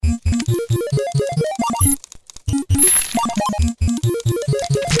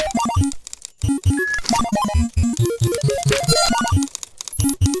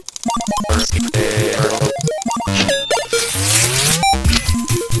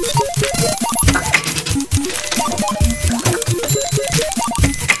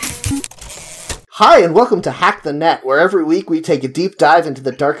Hi, and welcome to Hack the Net, where every week we take a deep dive into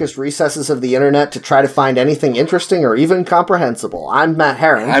the darkest recesses of the internet to try to find anything interesting or even comprehensible. I'm Matt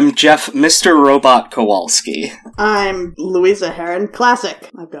Herron. I'm Jeff, Mr. Robot Kowalski. I'm Louisa Herron. Classic.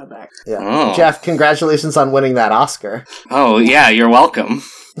 I've got back. Yeah. Oh. Jeff, congratulations on winning that Oscar. Oh, yeah, you're welcome.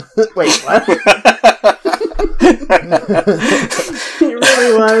 Wait, what? It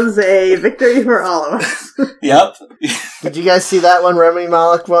really was a victory for all of us. Yep. Did you guys see that when Rami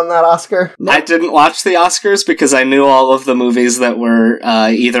Malek won that Oscar? I didn't watch the Oscars because I knew all of the movies that were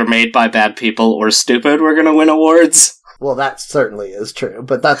either made by bad people or stupid were going to win awards. Well, that certainly is true,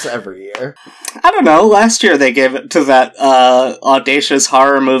 but that's every year. I don't know. Last year they gave it to that audacious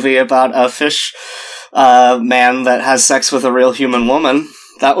horror movie about a fish man that has sex with a real human woman.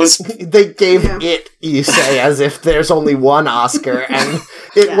 That was... They gave it, you say, as if there's only one Oscar, and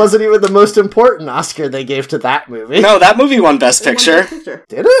it wasn't even the most important Oscar they gave to that movie. No, that movie won Best Picture.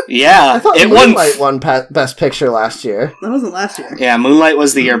 Did it? Yeah. I thought it Moonlight won Best Picture last year. That wasn't last year. Yeah, Moonlight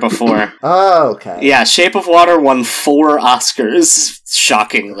was the year before. Oh, okay. Yeah, Shape of Water won 4 Oscars,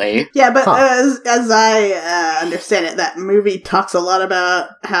 shockingly. Yeah, but as I understand it, that movie talks a lot about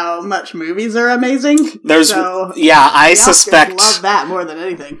how much movies are amazing. I suspect... love that more than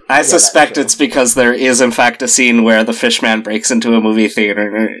anything. I suspect it's because there is, in fact, a scene where the fishman breaks into a movie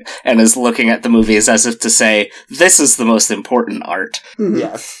theater and is looking at the movies as if to say, this is the most important art. Mm-hmm.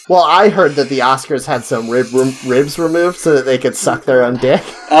 Yes. Well, I heard that the Oscars had some ribs removed so that they could suck their own dick.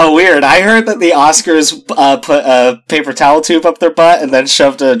 Oh, weird. I heard that the Oscars put a paper towel tube up their butt and then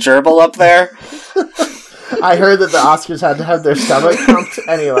shoved a gerbil up there. I heard that the Oscars had to have their stomach pumped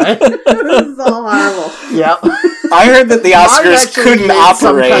anyway. This is all horrible. Yep. I heard that the Oscars couldn't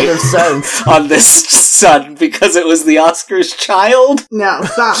operate kind of sense. on this son because it was the Oscars' child. No,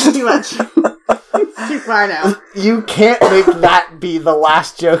 stop. Too much. It's too far now. You can't make that be the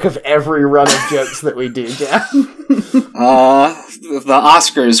last joke of every run of jokes that we do, Jeff. The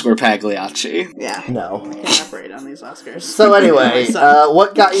Oscars were Pagliacci. Yeah. No. I can't operate on these Oscars. So anyway,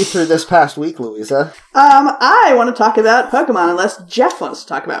 what got you through this past week, Louisa? I want to talk about Pokemon, unless Jeff wants to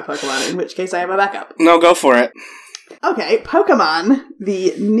talk about Pokemon, in which case I have a backup. No, go for it. Okay, Pokemon,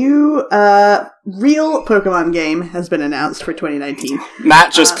 the new, real Pokemon game has been announced for 2019.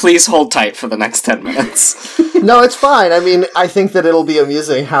 Matt, just please hold tight for the next 10 minutes. No, it's fine. I mean, I think that it'll be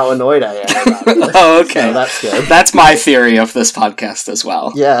amusing how annoyed I am about this. Oh, okay. So that's good. That's my theory of this podcast as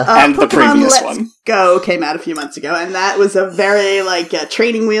well. Yeah. And the Pokemon previous Let's one. Go came out a few months ago, and that was a very,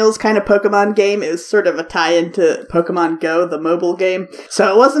 training wheels kind of Pokemon game. It was sort of a tie-in to Pokemon Go, the mobile game.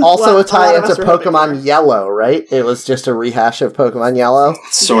 So it wasn't Also what a tie lot of into us were hoping Pokemon for. Yellow, right? It was just a rehash of Pokemon Yellow.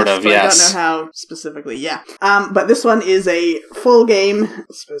 Sort of, but yes. I don't know how specifically, yeah. But this one is a full game,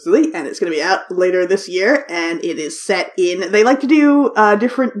 supposedly, and it's going to be out later this year, and it is set in... They like to do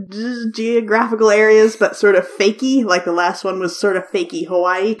different geographical areas, but sort of fakey, like the last one was sort of fakey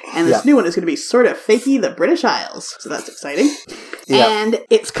Hawaii, and this new one is going to be sort of fakey the British Isles, so that's exciting. Yep. And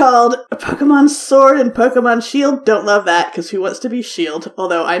it's called Pokemon Sword and Pokemon Shield. Don't love that, because who wants to be Shield?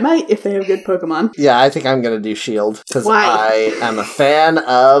 Although I might, if they have good Pokemon. Yeah, I think I'm going to do Shield, because Why? I am a fan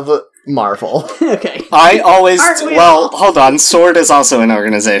of Marvel. Okay. I always... Aren't we Well, all? hold on. Sword is also an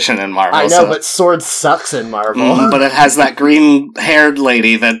organization in Marvel. I know, but Sword sucks in Marvel. But it has that green-haired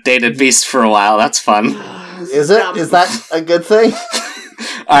lady that dated Beast for a while. That's fun. Is it? Is that a good thing?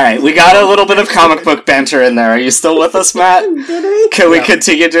 Alright, we got a little bit of comic book banter in there. Are you still with us, Matt? Did we? Can we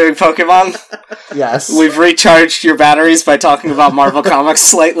continue doing Pokemon? Yes. We've recharged your batteries by talking about Marvel Comics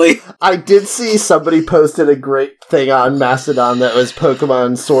slightly. I did see somebody posted a great thing on Mastodon that was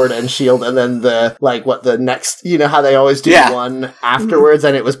Pokemon Sword and Shield, and then the next, you know how they always do one afterwards,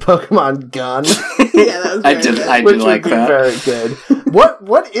 and it was Pokemon Gun. Yeah, that was I very did. good. I do Which like would be that. very good.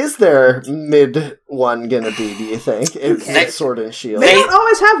 What is their mid one gonna be, do you think? It's Sword and Shield. They don't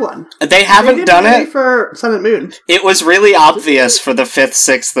always have one. They haven't They did done really it. for Sun and Moon. It was really obvious for the 5th,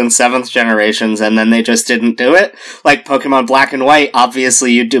 6th, and 7th generations, and then they just didn't do it. Like Pokemon Black and White,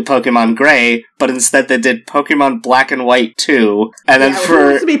 obviously you'd do Pokemon Gray, but instead they did Pokemon Black and White 2, and then It for...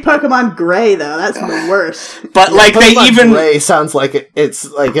 needs to be Pokemon Gray, though. That's the worst. But, like, they Pokemon even... Gray sounds like it's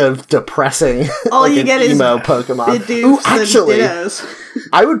like a depressing All like you an get is emo Pokemon. Bidoofs Ooh, actually, and Dittos.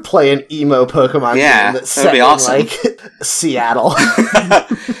 I would play an emo Pokemon Yeah, game that's that'd set be awesome. in, like, Seattle.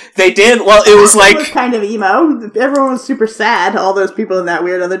 They did, well, it was It was like... kind of emo. Everyone was super sad. All those people in that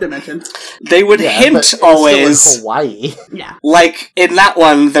weird other dimension. They would but hint it's always... still in Hawaii. Yeah. Like, in that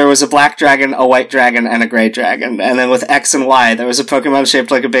one, there was a black dragon, a white dragon, and a gray dragon. And then with X and Y, there was a Pokemon shaped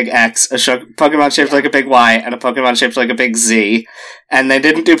like a big X, a Pokemon shaped like a big Y, and a Pokemon shaped like a big Z. And they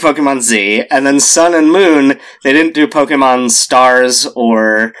didn't do Pokemon Z. And then Sun and Moon, they didn't do Pokemon Stars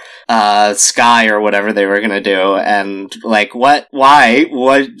or Sky or whatever they were going to do. And, like, what? Why?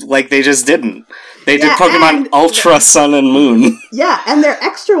 What? Like, they just didn't. They did Pokemon Ultra Sun and Moon. Yeah, and their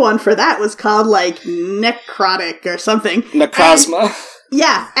extra one for that was called, like, Necrotic or something. Necrozma.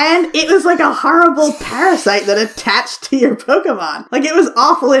 Yeah, and it was like a horrible parasite that attached to your Pokemon. Like, it was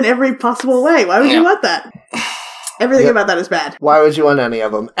awful in every possible way. Why would you want that? Everything about that is bad. Why would you want any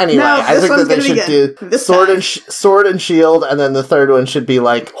of them? Anyway, No, I think that they should do Sword and Shield, and then the third one should be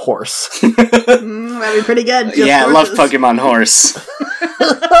like Horse. That'd be pretty good. Yeah, I love Pokemon Horse.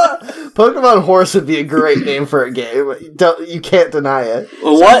 Pokemon Horse would be a great name for a game. You can't deny it.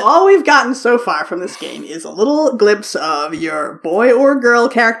 What? So all we've gotten so far from this game is a little glimpse of your boy or girl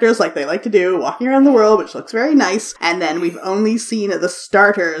characters, like they like to do, walking around the world, which looks very nice. And then we've only seen the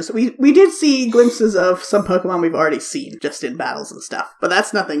starters. We did see glimpses of some Pokemon we've already seen, just in battles and stuff. But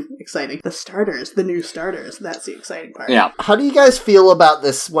that's nothing exciting. The starters, the new starters, that's the exciting part. Yeah. How do you guys feel about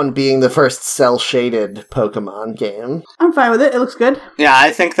this one being the first cel-shaded Pokemon game? I'm fine with it. It looks good. Yeah,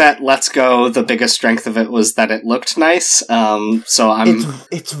 I think that Let's Go, the biggest strength of it was that it looked nice. So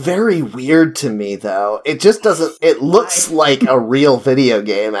It's very weird to me, though. It just doesn't... It looks like a real video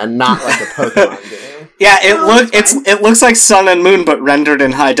game and not like a Pokemon game. Yeah, it looks like Sun and Moon, but rendered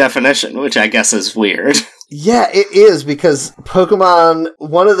in high definition, which I guess is weird. Yeah, it is, because Pokemon,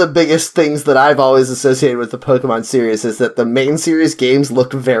 one of the biggest things that I've always associated with the Pokemon series is that the main series games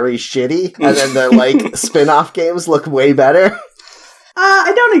look very shitty, and then the, like, spin-off games look way better.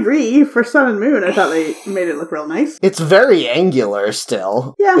 I don't agree. For Sun and Moon, I thought they made it look real nice. It's very angular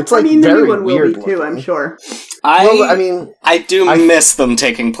still. Yeah, it's like the very new one will weird be too, looking. I'm sure. I do miss them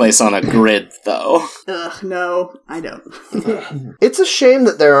taking place on a grid, though. Ugh, no, I don't. It's a shame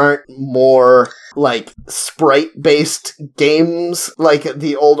that there aren't more, like, sprite-based games like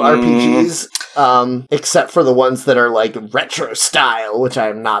the old RPGs, except for the ones that are, like, retro style, which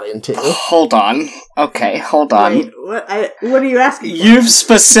I'm not into. Hold on. Okay, hold on. Wait, what are you asking for? You've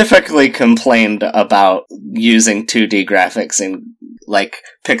specifically complained about using 2D graphics in, like,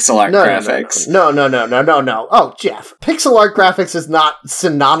 pixel art graphics. No. Oh, Jeff, pixel art graphics is not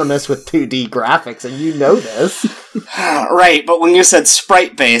synonymous with 2D graphics, and you know this. Right, but when you said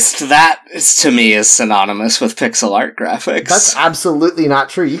sprite-based, that, to me, is synonymous with pixel art graphics. That's absolutely not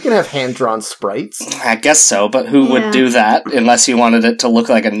true. You can have hand-drawn sprites. I guess so, but who would do that unless you wanted it to look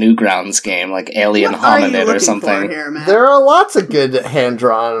like a Newgrounds game, like Alien Hominid or something? There are lots of good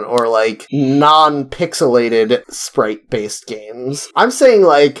hand-drawn or, like, non-pixelated sprite-based games. I'm saying,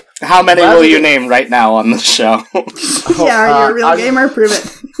 like... How many will you name right now on the show? Yeah, are you a real gamer? Prove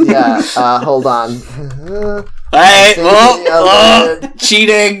it. Yeah, hold on. Hey,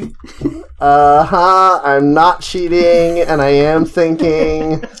 cheating! I'm not cheating, and I am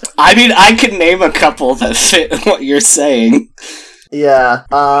thinking... I mean, I could name a couple that fit what you're saying. Yeah,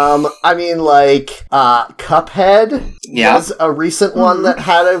 I mean, like, Cuphead was a recent one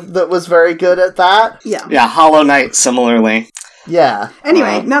that was very good at that. Yeah. Yeah, Hollow Knight, similarly. Yeah.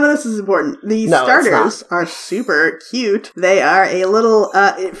 Anyway, none of this is important. The starters are super cute. They are a little,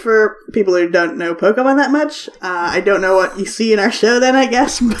 for people who don't know Pokemon that much, I don't know what you see in our show then, I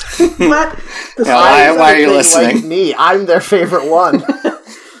guess, but the why are you listening? Like me, I'm their favorite one.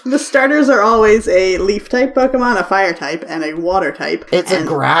 The starters are always a leaf-type Pokemon, a fire-type, and a water-type. It's a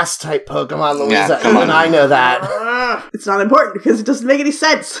grass-type Pokemon, Louisa. Yeah, Even I know that. It's not important because it doesn't make any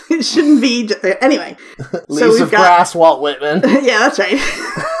sense. It shouldn't be... Anyway. Leaves of grass, Walt Whitman. Yeah, that's right.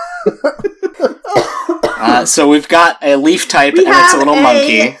 So we've got a leaf type and it's a little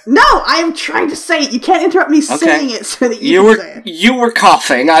monkey. No, I'm trying to say it. You can't interrupt me saying it so that you can say it. You were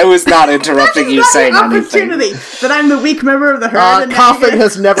coughing. I was not interrupting you saying anything. Opportunity that I'm the weak member of the herd. Coughing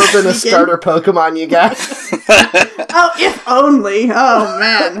has never been a starter Pokemon, you guys. Oh, if only. Oh,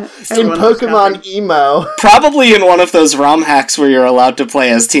 man. In Pokemon Emo. Probably in one of those ROM hacks where you're allowed to play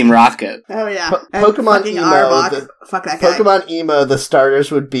as Team Rocket. Oh, yeah. Pokemon Emo. Arbok. Fuck that guy. Pokemon Emo, the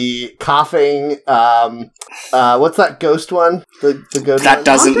starters would be Coughing, what's that ghost one? The ghost that one?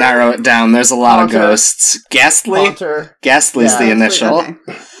 doesn't narrow it down. There's a lot of ghosts. Ghastly? Haunter. Ghastly's the initial. Okay.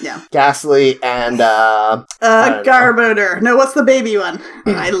 Yeah. Ghastly and, Garbodor. No, what's the baby one?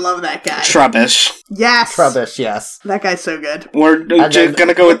 I love that guy. Trubbish. Yes. Trubbish, yes. That guy's so good. We're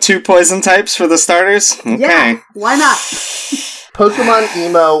gonna go with 2 poison types for the starters? Okay. Yeah, why not? Pokemon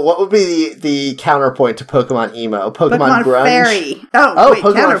Emo, what would be the counterpoint to Pokemon Emo? Pokemon Grunge? Fairy. Wait,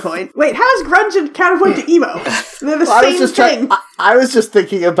 Pokemon counterpoint? Wait, how is Grunge a counterpoint to Emo? They're the same thing. I was just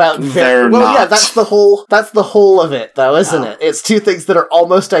thinking about They're well, not. yeah, that's the whole of it, though, isn't it? It's two things that are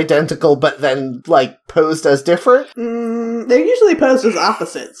almost identical, but then like posed as different. They're usually posed as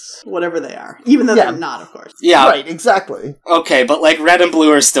opposites, whatever they are, even though they're not, of course. Yeah. Right, exactly. Okay, but like red and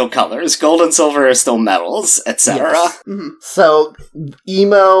blue are still colors, gold and silver are still metals, etc. Yes. So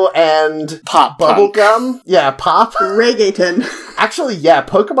emo and Pop punk. bubblegum, yeah, pop. Reggaeton. Actually, yeah,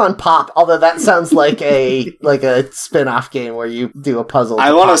 Pokemon Pop. Although that sounds like a spin-off game where you do a puzzle.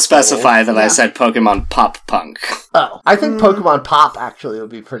 I want to pop specify that I Yeah. said Pokemon Pop Punk. bubbles. Oh, I think Pokemon Pop actually would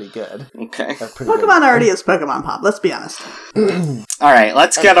be pretty good. Okay. That's pretty good. Pokemon already is Pokemon Pop, let's be honest. Alright,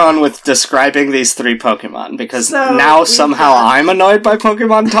 let's get on with describing these three Pokemon, because So, now we've somehow got- I'm annoyed by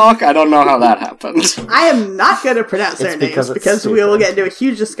Pokemon talk. I don't know how that happened. I am not going to pronounce their It's names because it's because we will stupid. get into a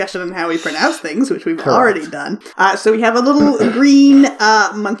huge discussion on how we pronounce things, which we've Correct. already done. So we have a little green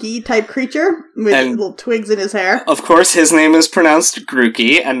monkey type creature with And- little twigs in his hair. Of course, his name is pronounced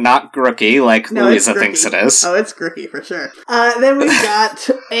Grookey and not Grooky, like No, it's Louisa Grooky. thinks it is. Oh, it's Grooky for sure. Then we've got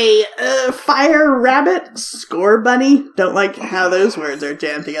a fire rabbit, score bunny. Don't like how those words are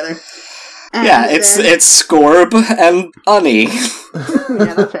jammed together. And Yeah, it's then- Scorb and Unny.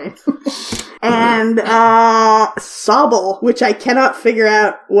 yeah, that's right. And Sobble, which I cannot figure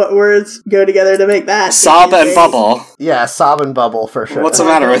out what words go together to make that. Sob It is and a- Bubble. Yeah, Sob and Bubble for sure. What's the I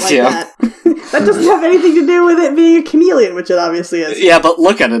matter don't with like you? That. That doesn't have anything to do with it being a chameleon, which it obviously is. Yeah, but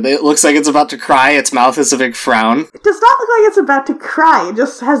look at it. It looks like it's about to cry. Its mouth is a big frown. It does not look like it's about to cry. It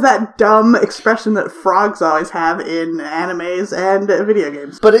just has that dumb expression that frogs always have in animes and video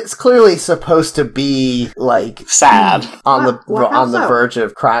games. But it's clearly supposed to be like Sad. on What- how the so? verge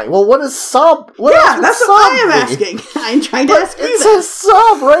of crying. Well, what is Sob? What Yeah, else that's would what I Sob am be? asking. I'm trying to ask you It that. says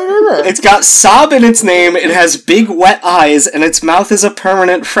Sob right in it. It's got Sob in its name, it has big wet eyes, and its mouth is a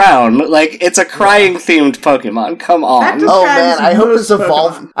permanent frown. Like, it's a crying-themed Pokemon. Come That on. just- Oh man, I hope most his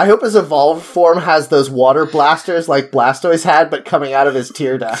evolved. Pokemon. I hope his evolved form has those water blasters like Blastoise had, but coming out of his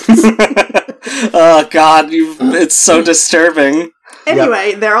tear ducts. Oh god, it's so disturbing.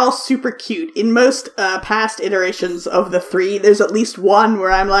 Anyway, they're all super cute. In most past iterations of the three, there's at least one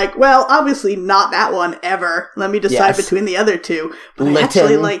where I'm like, well, obviously not that one ever. Let me decide Yes. between the other two. But I actually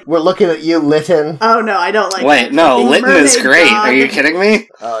Litten, like... we're looking at you, Litten. Oh no, I don't like Wait, that no, fucking Litten is mermaid great. dog. Are you kidding me?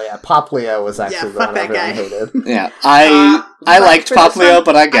 Oh yeah, Poplio was actually the fuck one that everyone guy. hated. Yeah, I But liked for this Poplio, one,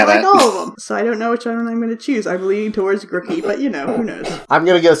 but I get I it. like all of them, so I don't know which one I'm going to choose. I'm leaning towards Grooky, but you know, who knows? I'm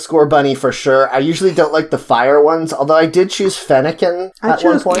gonna go Score Bunny for sure. I usually don't like the fire ones, although I did choose Fennekin I at one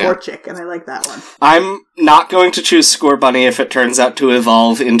chose point. Torchic, and I like that one. I'm not going to choose Scorbunny if it turns out to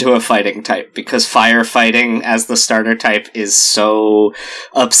evolve into a fighting type, because firefighting as the starter type is so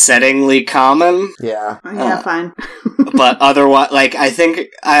upsettingly common. Yeah. Yeah, fine. But otherwise, like, I think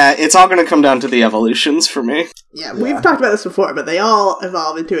it's all going to come down to the evolutions for me. Yeah, we've talked about this before, but they all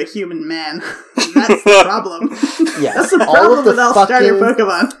evolve into a human man. That's the problem. Yes. That's the all problem of the with all starter fucking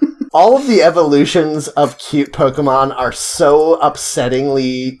Pokemon. all of the evolutions of cute Pokemon are so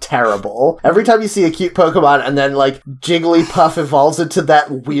upsettingly terrible. Every time you see a cute Pokemon and then, like, Jigglypuff evolves into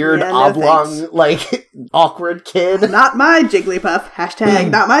that weird, Yeah, no oblong, thanks. like, awkward kid. Not my Jigglypuff. Hashtag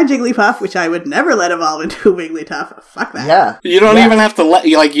not my Jigglypuff, which I would never let evolve into a Wigglytuff. Fuck that. Yeah. You don't Yeah. even have to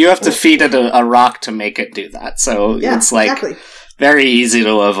you have to feed it a rock to make it do that. So Yeah, it's, like, exactly. very easy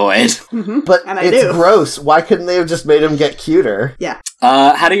to avoid. But And I it's do. gross. Why couldn't they have just made him get cuter? Yeah.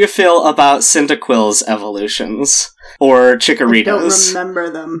 How do you feel about Cyndaquil's evolutions? Or I don't Chikorita's? remember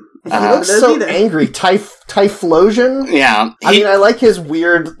them. I He don't remember looks those so either. angry. Typhlosion? Yeah. I mean, I like his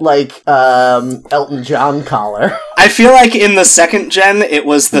weird, like, Elton John collar. I feel like in the second gen, it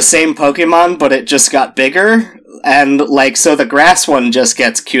was the same Pokemon, but it just got bigger. And, like, so the grass one just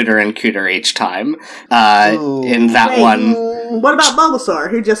gets cuter and cuter each time. Ooh. In that Wait, one. What about Bulbasaur,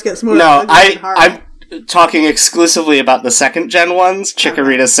 who just gets more No, ugly and horrible? I'm talking exclusively about the second gen ones,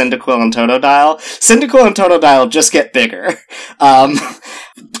 Chikorita, Cyndaquil, and Totodile. Cyndaquil and Totodile just get bigger.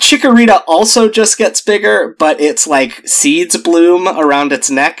 Chikorita also just gets bigger, but it's like seeds bloom around its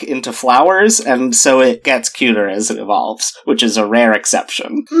neck into flowers, and so it gets cuter as it evolves, which is a rare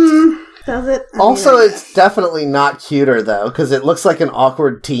exception. Does it? I mean, Also, I it's definitely not cuter, though, because it looks like an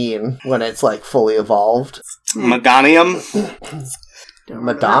awkward teen when it's, like, fully evolved. Meganium? don't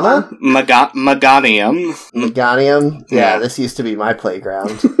remember Madonna? Meganium. Meganium? Yeah, Yeah. this used to be my playground.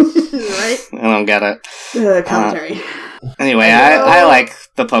 that one. Right? I don't get it. Commentary. Anyway, I like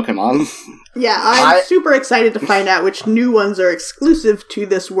the Pokemon. Yeah, I'm super excited to find out which new ones are exclusive to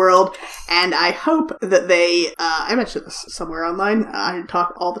this world, and I hope that they, I mentioned this somewhere online, I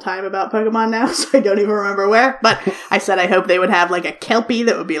talk all the time about Pokemon now, so I don't even remember where, but I said I hope they would have like a Kelpie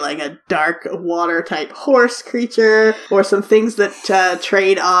that would be like a dark water type horse creature, or some things that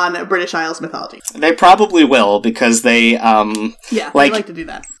trade on British Isles mythology. They probably will, because they, Yeah, they like to do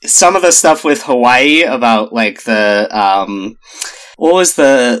that. Some of the stuff with Hawaii about, like, the, what was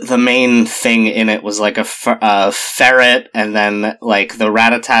the main thing in it was, like, a ferret, and then, like, the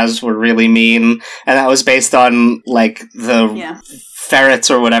Rattatas were really mean, and that was based on, like, the ferrets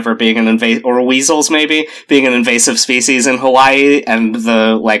or whatever being an or weasels maybe, being an invasive species in Hawaii, and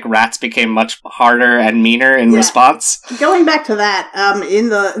the, like, rats became much harder and meaner in response. Going back to that,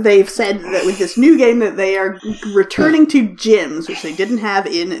 they've said that with this new game that they are returning to gyms, which they didn't have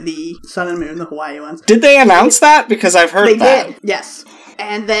in the Sun and Moon, the Hawaii ones. Did they announce that? Because I've heard that. They did, yes.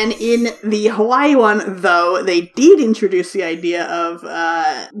 And then in the Hawaii one, though, they did introduce the idea of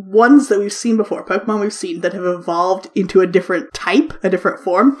ones that we've seen before, Pokemon we've seen that have evolved into a different type, a different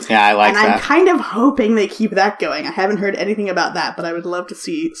form. Yeah, I like that. And I'm kind of hoping they keep that going. I haven't heard anything about that, but I would love to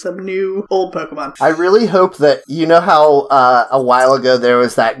see some new old Pokemon. I really hope that, you know how a while ago there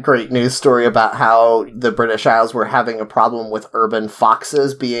was that great news story about how the British Isles were having a problem with urban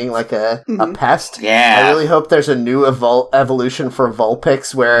foxes being like a pest? Yeah. I really hope there's a new evolution for Vulpix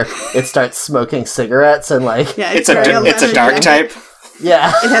where it starts smoking cigarettes and like... Yeah, it's a dark type.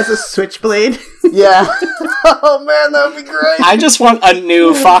 Yeah. It has a switchblade. Yeah. Oh man, that would be great. I just want a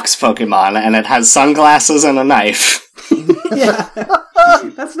new fox Pokemon, and it has sunglasses and a knife. Yeah.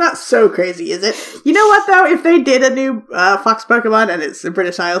 That's not so crazy, is it? You know what, though? If they did a new fox Pokemon and it's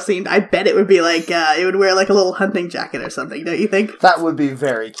British Isles themed, I bet it would be like, it would wear like a little hunting jacket or something, don't you think? That would be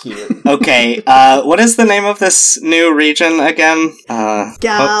very cute. Okay, what is the name of this new region again?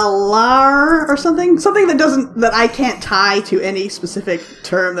 Galar or something? Something that I can't tie to any specific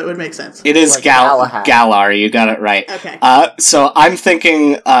term that would make sense. It is Like Galahad. Galar, you got it right. Okay. So I'm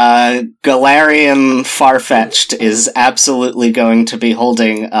thinking Galarian Farfetch'd is absolutely going to be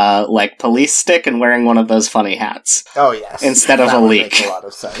holding like police stick and wearing one of those funny hats. Oh yes. Instead of that a would leak. Make a lot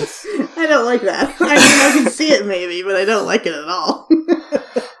of sense. I don't like that. I mean, I can see it maybe, but I don't like it at all.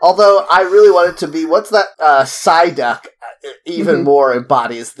 Although I really want it to be, what's that Psyduck even more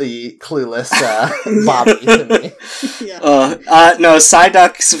embodies the clueless Bobby to me. Yeah. No,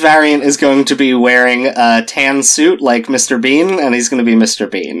 Psyduck's variant is going to be wearing a tan suit like Mr. Bean, and he's going to be Mr.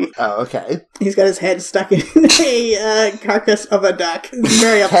 Bean. Oh, okay. He's got his head stuck in a carcass of a duck. It's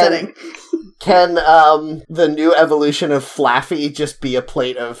very upsetting. Can the new evolution of Flaffy just be a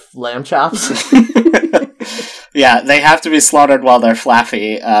plate of lamb chops? Yeah, they have to be slaughtered while they're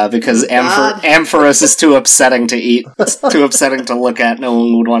flaffy, because Ampharos is too upsetting to eat. It's too upsetting to look at. No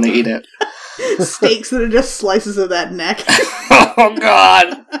one would want to eat it. Steaks that are just slices of that neck. Oh,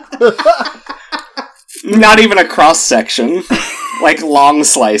 God. Not even a cross-section. Like, long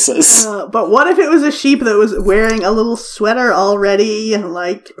slices. But what if it was a sheep that was wearing a little sweater already,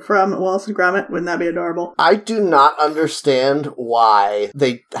 like from Wallace and Gromit? Wouldn't that be adorable? I do not understand why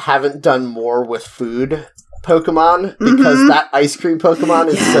they haven't done more with food Pokemon, because that ice cream Pokemon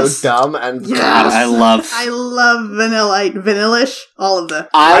is so dumb and God, I love Vanillish, all of the.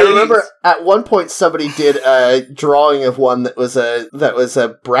 I remember at one point somebody did a drawing of one that was a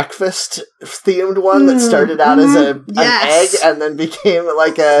breakfast themed one that started out as an egg and then became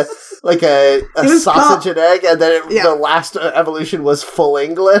like a sausage and egg, and then the last evolution was full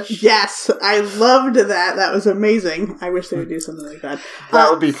English. Yes, I loved that. That was amazing. I wish they would do something like that.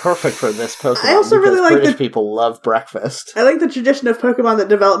 That would be perfect for this Pokemon. I also really like British people love breakfast. I like the tradition of Pokemon that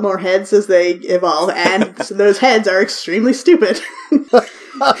develop more heads as they evolve, and those heads are extremely stupid.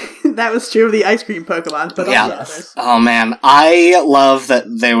 That was true of the ice cream Pokemon, but also others. Oh man, I love that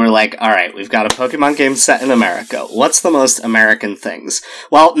they were like, alright, we've got a Pokemon game set in America. What's the most American things?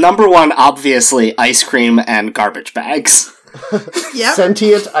 Well, number one, obviously, ice cream and garbage bags. Yep.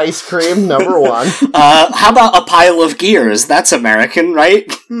 Sentient ice cream, number one. How about a pile of gears? That's American, right?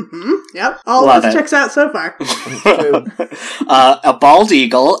 Mm-hmm. Yep. All of this checks out so far. A bald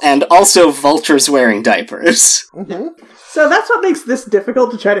eagle, and also vultures wearing diapers. Mm-hmm. So that's what makes this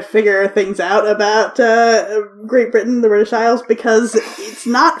difficult to try to figure things out about Great Britain, the British Isles, because it's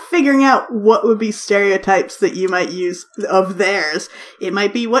not figuring out what would be stereotypes that you might use of theirs. It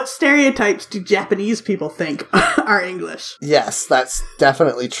might be, what stereotypes do Japanese people think are English? Yes, that's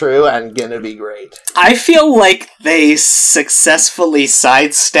definitely true and gonna be great. I feel like they successfully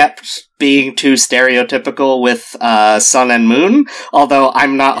sidestepped being too stereotypical with sun and moon, although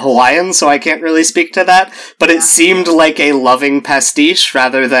I'm not Hawaiian, so I can't really speak to that, but it seemed like a loving pastiche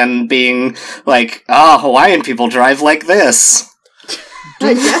rather than being like, Hawaiian people drive like this.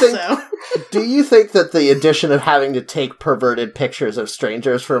 I guess so. Do you think that the addition of having to take perverted pictures of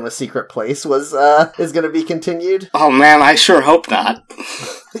strangers from a secret place is going to be continued? Oh man, I sure hope not.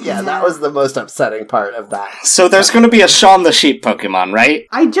 Yeah, that was the most upsetting part of that. So there's going to be a Shaun the Sheep Pokemon, right?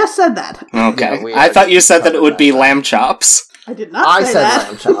 I just said that. Okay. Yeah, I thought you said that it would be Lamb Chops. I did not say that.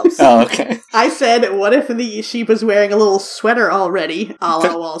 Lamb Chops. Oh, okay. I said, what if the sheep was wearing a little sweater already, a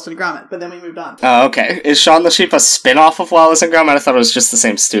la Wallace and Gromit, but then we moved on. Oh, okay. Is Shaun the Sheep a spin-off of Wallace and Gromit? I thought it was just the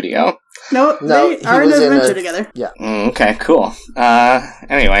same studio. No, they are in an adventure together. Yeah. Okay, cool.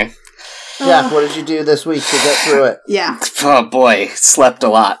 Anyway. Jeff, what did you do this week to get through it? Yeah. Oh boy, slept a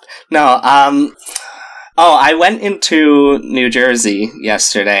lot. No, I went into New Jersey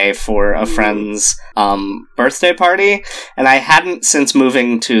yesterday for a friend's birthday party, and I hadn't, since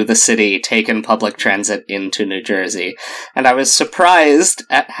moving to the city, taken public transit into New Jersey, and I was surprised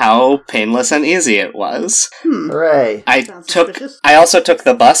at how painless and easy it was. Hooray. I also took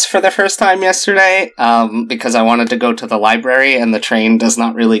the bus for the first time yesterday, because I wanted to go to the library, and the train does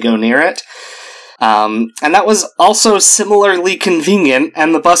not really go near it. And that was also similarly convenient,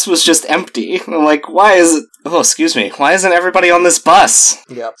 and the bus was just empty. I'm like, why isn't everybody on this bus?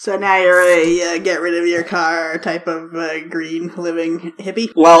 Yep. So now you're a get rid of your car type of green living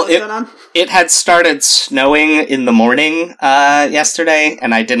hippie? Well, it had started snowing in the morning yesterday,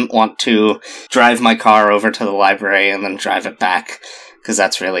 and I didn't want to drive my car over to the library and then drive it back, because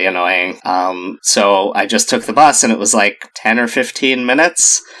that's really annoying. So I just took the bus, and it was like 10 or 15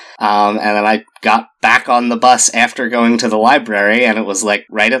 minutes. And then I got back on the bus after going to the library, and it was like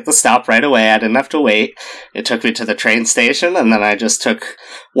right at the stop right away. I didn't have to wait. It took me to the train station, and then I just took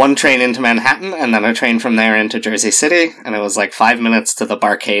one train into Manhattan, and then a train from there into Jersey City, and it was like 5 minutes to the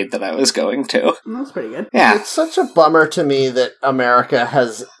barcade that I was going to. That's pretty good. Yeah. It's such a bummer to me that America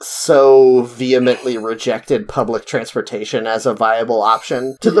has so vehemently rejected public transportation as a viable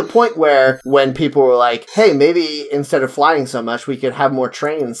option, to the point where when people were like, hey, maybe instead of flying so much, we could have more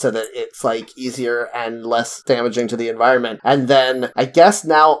trains so that it's like easier and less damaging to the environment. And then I guess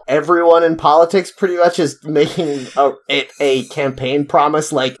now everyone in politics pretty much is making a campaign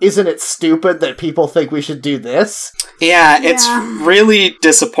promise like, isn't it stupid that people think we should do this? Yeah, it's really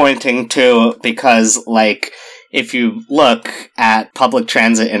disappointing too, because like, if you look at public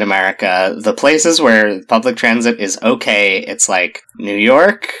transit in America, the places where public transit is okay, it's like New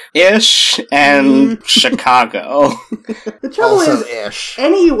York-ish and Chicago. The trouble Also is, ish.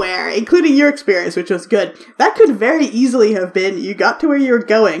 anywhere, including your experience, which was good, that could very easily have been you got to where you were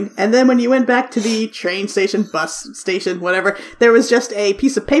going, and then when you went back to the train station, bus station, whatever, there was just a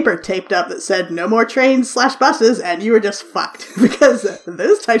piece of paper taped up that said no more trains/buses, and you were just fucked. Because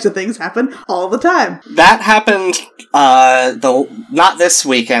those types of things happen all the time. That happened not this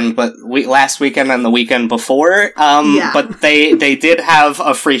weekend, but last weekend and the weekend before. But they did have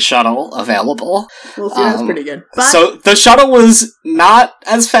a free shuttle available. Well, see, that's pretty good. But so the shuttle was not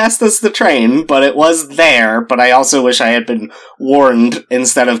as fast as the train, but it was there. But I also wish I had been warned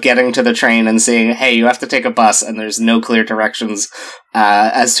instead of getting to the train and seeing, hey, you have to take a bus, and there's no clear directions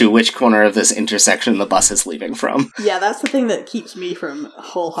as to which corner of this intersection the bus is leaving from. yeah, that's the thing that keeps me from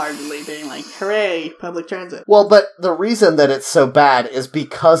wholeheartedly being like, hooray, public transit. Well, but the reason that it's so bad is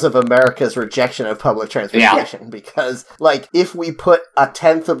because of America's rejection of public transportation. Yeah. Because, like, if we put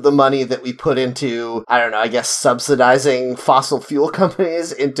 1/10 of the money that we put into, I don't know, I guess subsidizing fossil fuel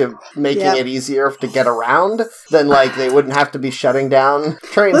companies into making it easier to get around, then, like, they wouldn't have to be shutting down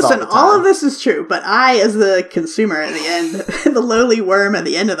trains all the time. All of this is true, but I, as the consumer at the end, the lowly worm at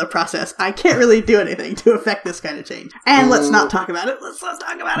the end of the process, I can't really do anything to affect this kind of change. And let's not talk about it. Let's not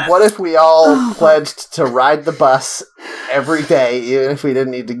talk about it. What if we all pledged to ride the bus every day, even if we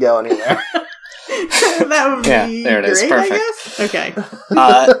didn't need to go anywhere? That would be there it is. great, Perfect. I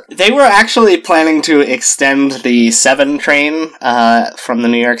guess. Okay. They were actually planning to extend the 7 train from the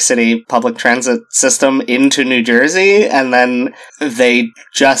New York City public transit system into New Jersey, and then they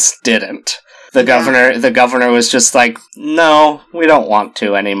just didn't. The governor was just like, no, we don't want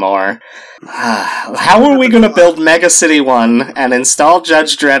to anymore. How are we going to build Mega City 1 and install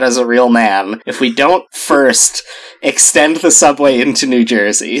Judge Dredd as a real man if we don't first extend the subway into New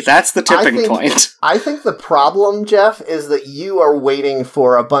Jersey? That's the tipping point. I think the problem, Jeff, is that you are waiting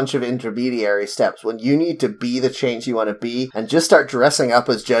for a bunch of intermediary steps when you need to be the change you want to be and just start dressing up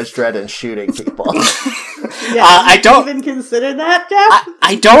as Judge Dredd and shooting people. I don't even consider that, Jeff.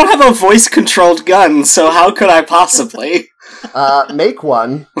 I don't have a voice-controlled gun, so how could I possibly? Make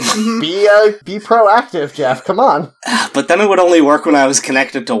one. Be proactive, Jeff. Come on. But then it would only work when I was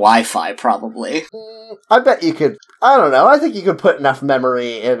connected to Wi-Fi, probably. I bet you could. I don't know. I think you could put enough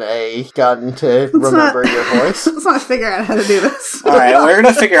memory in a gun to remember your voice. Let's not figure out how to do this. Alright, we're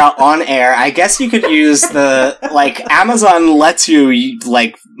gonna figure out on air. I guess you could use Amazon lets you,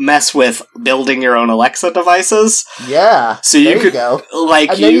 mess with building your own Alexa devices. Yeah. So you there could, go.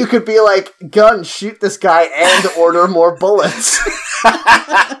 then you could be like, gun, shoot this guy and order more bullets.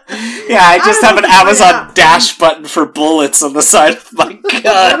 Yeah, I just have an Amazon dash button for bullets on the side of my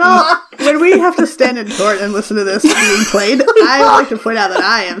gun. When we have to stand in court and listen to this being played, I would like to point out that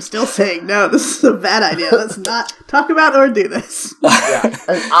I am still saying, no, this is a bad idea. Let's not talk about or do this. Yeah,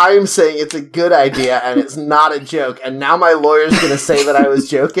 and I'm saying it's a good idea and it's not a joke. And now my lawyer's going to say that I was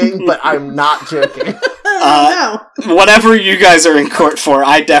joking, but I'm not joking. No. Whatever you guys are in court for,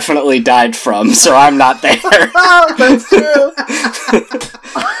 I definitely died from, so I'm not there. Oh, that's true.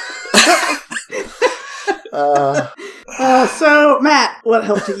 So, Matt, what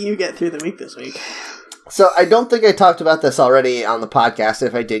helped you get through the week this week? So I don't think I talked about this already on the podcast.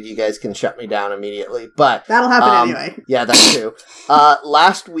 If I did, you guys can shut me down immediately. But that'll happen anyway. Yeah, that's true.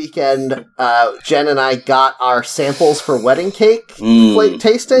 Last weekend, Jen and I got our samples for wedding cake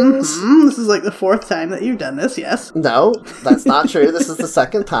tastings. Mm-hmm. This is like the fourth time that you've done this, yes? No, that's not true. This is the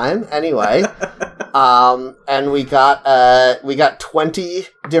second time. Anyway, and we got 20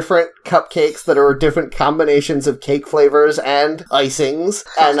 different cupcakes that are different combinations of cake flavors and icings.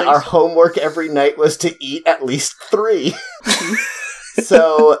 And our homework every night was to eat at least 3.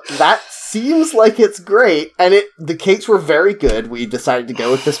 So that seems like it's great, and the cakes were very good. We decided to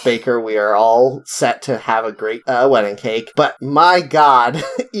go with this baker. We are all set to have a great wedding cake. But my God,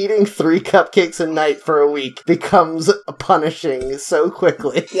 eating 3 cupcakes a night for a week becomes punishing so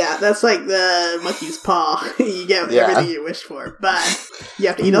quickly. Yeah, that's like the monkey's paw. You get everything you wish for, but you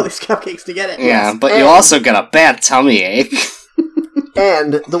have to eat all these cupcakes to get it. Yeah, but you also get a bad tummy ache.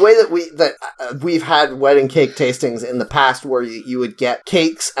 And the way that we've had wedding cake tastings in the past where you would get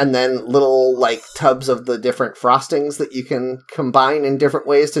cakes and then little tubs of the different frostings that you can combine in different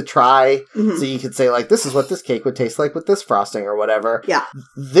ways to try. Mm-hmm. So you could say this is what this cake would taste like with this frosting or whatever. Yeah.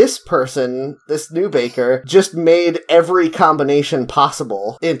 This new baker, just made every combination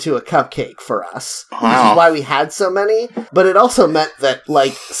possible into a cupcake for us. Wow. Which is why we had so many. But it also meant that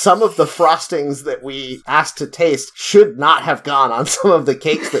some of the frostings that we asked to taste should not have gone on some of the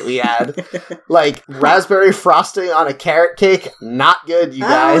cakes that we had. Raspberry frosting on a carrot cake, not good, you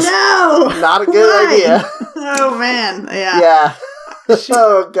guys. Oh no! Not a good idea. Oh man, yeah. Yeah.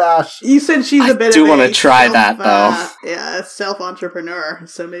 Oh gosh. You said she's a bit I do want to try that though. A self-entrepreneur,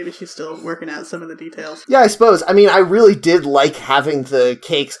 so maybe she's still working out some of the details. Yeah, I suppose. I mean, I really did like having the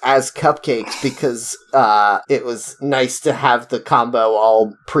cakes as cupcakes because it was nice to have the combo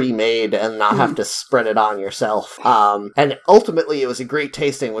all pre-made and not have to spread it on yourself. And ultimately it was a great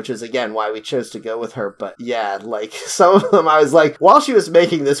tasting, which is again why we chose to go with her. But yeah, some of them I was while she was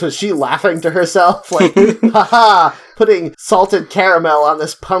making this, was she laughing to herself? Haha, putting salted caramel on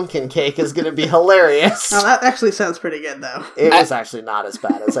this pumpkin cake is going to be hilarious. Oh, that actually sounds pretty good, though. It was actually not as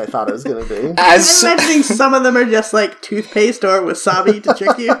bad as I thought it was going to be. I'm imagining some of them are just toothpaste or wasabi to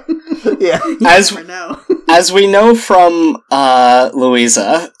trick you. Yeah. As we know from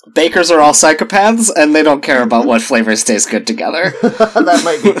Louisa, bakers are all psychopaths, and they don't care about what flavors taste good together. That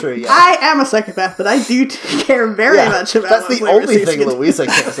might be true, yeah. I am a psychopath, but I do care very much about that's the only thing Louisa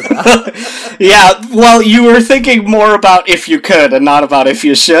cares about. Yeah, well, you were thinking more about if you could and not about if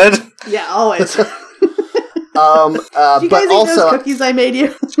you should. Yeah, always. Did you guys eat those cookies I made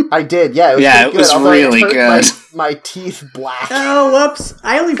you? I did, yeah. It was really good. My teeth black. Oh, whoops.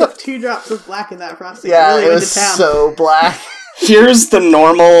 I only put 2 drops of black in that frosting. Yeah, it was so black. Here's the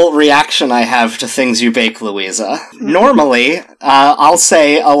normal reaction I have to things you bake, Louisa. Normally, I'll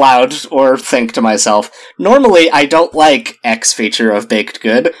say aloud or think to myself, normally I don't like X feature of baked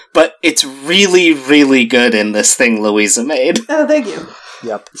good, but it's really, really good in this thing Louisa made. Oh, thank you.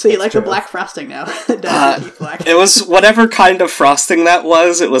 Yep. So you like the black frosting now? Black. It was whatever kind of frosting that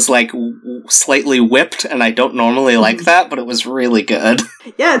was. It was slightly whipped, and I don't normally like that, but it was really good.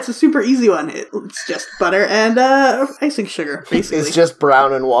 Yeah, it's a super easy one. It's just butter and icing sugar, basically. It's just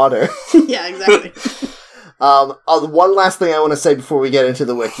brown and water. Yeah, exactly. One last thing I want to say before we get into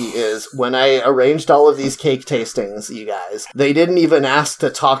the wiki is when I arranged all of these cake tastings, you guys, they didn't even ask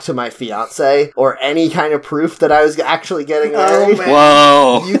to talk to my fiance or any kind of proof that I was actually getting married.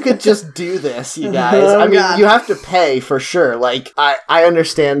 Whoa. You could just do this, you guys. God. You have to pay for sure. I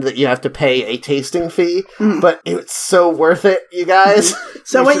understand that you have to pay a tasting fee, but it's so worth it, you guys.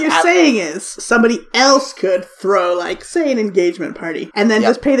 So what you're saying is somebody else could throw, like, say, an engagement party, and then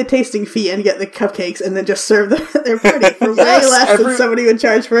just pay the tasting fee and get the cupcakes, and then just serve their party for way less than somebody would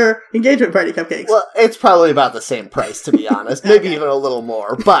charge for engagement party cupcakes. Well, it's probably about the same price, to be honest. Maybe even a little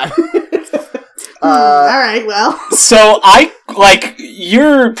more, but... Alright, well. So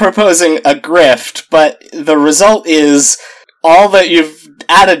you're proposing a grift, but the result is all that you've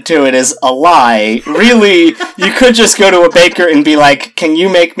added to it is a lie. Really, you could just go to a baker and be like, can you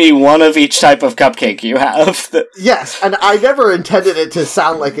make me one of each type of cupcake you have? Yes, and I never intended it to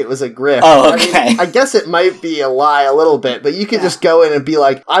sound like it was a grift. Oh, okay. I mean, I guess it might be a lie a little bit, but you could just go in and be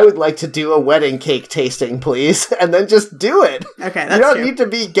like, I would like to do a wedding cake tasting, please, and then just do it. Okay, that's You don't true. need to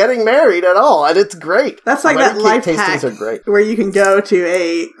be getting married at all, and it's great. That's like Wedding that life cake hack tastings are great. where you can go to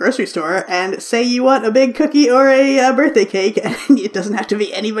a grocery store and say you want a big cookie or a birthday cake, and it doesn't have to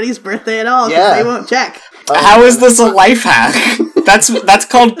be anybody's birthday at all, because they won't check. How is this a life hack? That's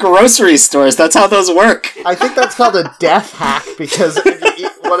called grocery stores. That's how those work. I think that's called a death hack, because if you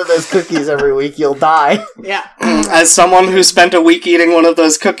eat one of those cookies every week, you'll die. Yeah. As someone who spent a week eating one of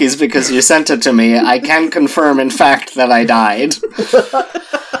those cookies because you sent it to me, I can confirm, in fact, that I died.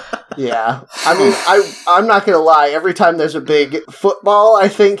 Yeah. I mean, I'm not gonna lie, every time there's a big football, I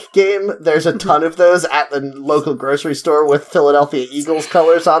think, game, there's a ton of those at the local grocery store with Philadelphia Eagles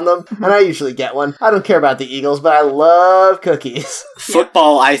colors on them, and I usually get one. I don't care about the Eagles, but I love cookies.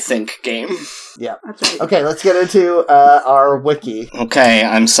 Football, I think, game. Yeah. That's right. Okay, let's get into our wiki. Okay,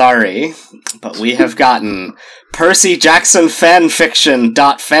 I'm sorry, but we have gotten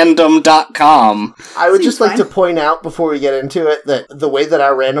PercyJacksonFanfiction.fandom.com. I would Seems just like fine. to point out before we get into it that the way that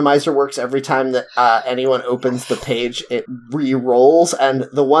our randomizer works, every time that anyone opens the page, it re-rolls, and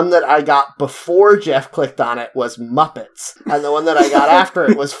the one that I got before Jeff clicked on it was Muppets, and the one that I got after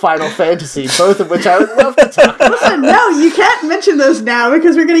it was Final Fantasy, both of which I would love to talk about. Listen, no, you can't mention those now,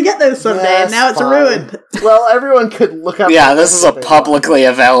 because we're going to get those someday, Yes, and now it's fine. ruined. Well, everyone could look up... Yeah, this is a if they publicly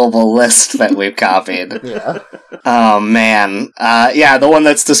available list that we've copied. want. Yeah. Oh man, yeah, the one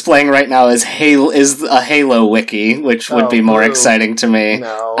that's displaying right now is a Halo wiki, which would be more boo. exciting to me.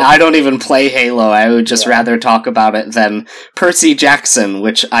 No. I don't even play Halo. I would just rather talk about it than Percy Jackson,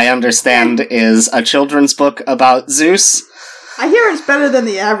 which I understand is a children's book about Zeus. I hear it's better than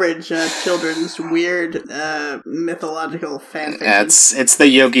the average children's weird mythological fanfiction. It's the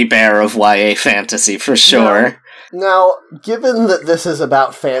Yogi Bear of YA fantasy for sure. Now, given that this is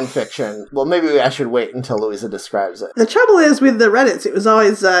about fan fiction, well, maybe I should wait until Louisa describes it. The trouble is with the Reddits, it was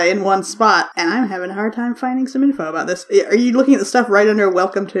always in one spot, and I'm having a hard time finding some info about this. Are you looking at the stuff right under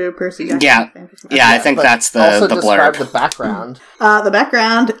Welcome to Percy Jackson? Yeah. Fanfiction? Yeah, I think But that's also the describe blurb. the background. The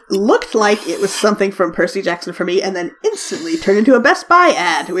background looked like it was something from Percy Jackson for me, and then instantly turned into a Best Buy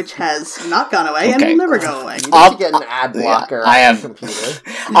ad, which has not gone away and Okay. will never go away. You need to get an ad blocker I on have- your computer.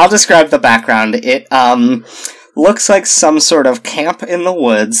 I'll describe the background. It looks like some sort of camp in the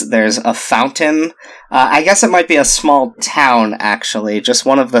woods. There's a fountain. I guess it might be a small town, actually. Just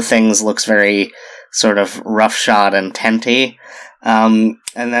one of the things looks very sort of roughshod and tenty.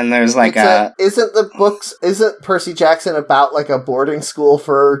 And then there's like Isn't Percy Jackson about like a boarding school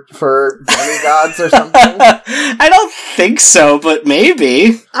for demigods or something? I don't think so, but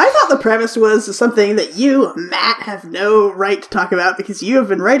maybe. I thought the premise was something that you, Matt, have no right to talk about because you have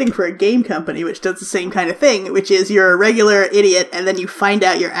been writing for a game company which does the same kind of thing, which is you're a regular idiot and then you find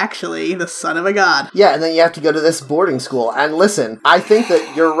out you're actually the son of a god. Yeah, and then you have to go to this boarding school. And listen, I think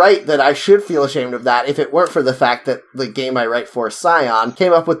that you're right that I should feel ashamed of that if it weren't for the fact that the game I write for, Scion,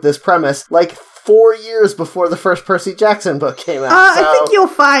 came up with this premise like 4 years before the first Percy Jackson book came out. I think you'll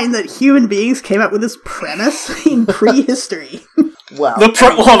find that human beings came up with this premise in prehistory. Well,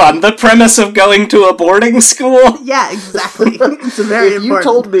 Hold on, the premise of going to a boarding school? Yeah, exactly. It's a very if you important.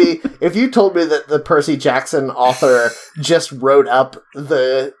 told me that the Percy Jackson author just wrote up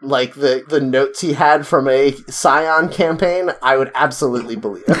the notes he had from a Scion campaign, I would absolutely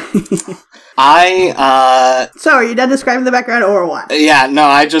believe it. So, are you done describing the background or what? Yeah, no,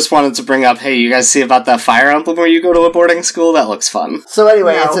 I just wanted to bring up, hey, you guys see about that Fire Emblem where you go to a boarding school? That looks fun. So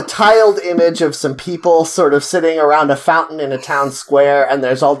anyway, No. it's a tiled image of some people sort of sitting around a fountain in a town square, and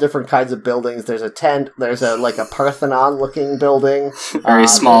there's all different kinds of buildings. There's a tent, there's a Parthenon-looking building. Very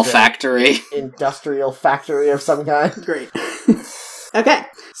small there's a factory. industrial factory of some kind. Great. Okay,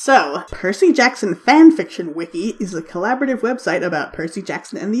 so Percy Jackson Fanfiction Wiki is a collaborative website about Percy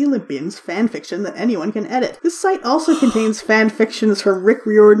Jackson and the Olympians fanfiction that anyone can edit. This site also contains fanfictions from Rick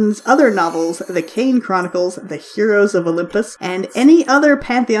Riordan's other novels, The Kane Chronicles, The Heroes of Olympus, and any other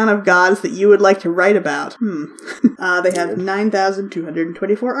pantheon of gods that you would like to write about. They have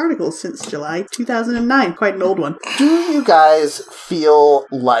 9,224 articles since July 2009. Quite an old one. Do you guys feel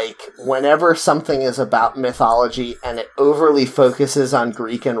like whenever something is about mythology and it overly focuses on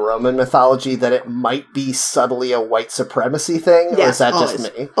Greek and Roman mythology that it might be subtly a white supremacy thing? Or is that always.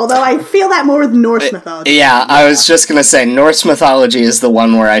 just me? Although I feel that more with Norse mythology. Yeah, I was just gonna say, Norse mythology is the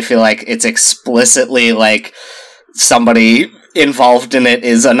one where I feel like it's explicitly, like, somebody involved in it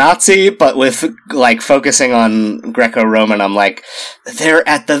is a Nazi, but with, like, focusing on Greco-Roman, I'm like, they're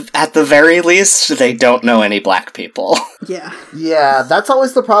at the very least, they don't know any black people. Yeah. Yeah, that's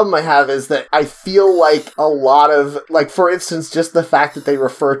always the problem I have, is that I feel like a lot of, like, for instance, just the fact that they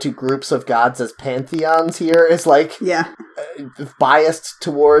refer to groups of gods as pantheons here is, like, Yeah. biased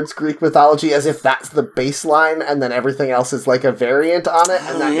towards Greek mythology, as if that's the baseline, and then everything else is, like, a variant on it,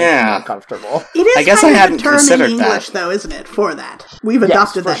 and that makes me uncomfortable. It is I guess kind I of hadn't the term considered in that. English, though, isn't it, for that? We've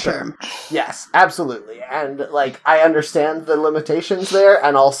adopted for that sure. term. Yes, absolutely. And, like, I understand the limitations there,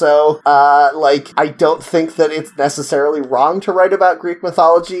 and also, like, I don't think that it's necessarily wrong to write about Greek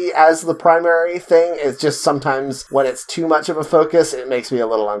mythology as the primary thing. It's just sometimes when it's too much of a focus, it makes me a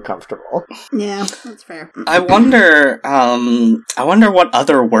little uncomfortable. Yeah, that's fair. I wonder what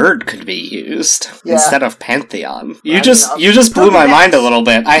other word could be used instead of pantheon. You just blew my mind a little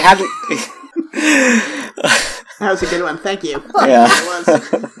bit. I hadn't. That was a good one. Thank you. Yeah. It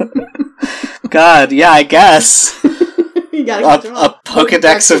was. God, yeah, I guess. You gotta get them all. A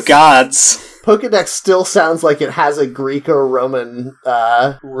Pokedex of gods. Pokedex still sounds like it has a Greek or Roman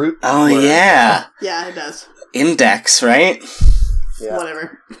root. Oh, word. yeah. Yeah, it does. Index, right? Yeah.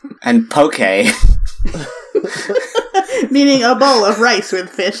 Whatever. And poke. Meaning a bowl of rice with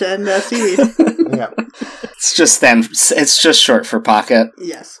fish and seaweed. Yeah. It's just short for pocket.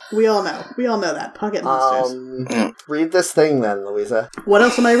 Yes, we all know. We all know that. Pocket monsters. Read this thing then, Louisa. What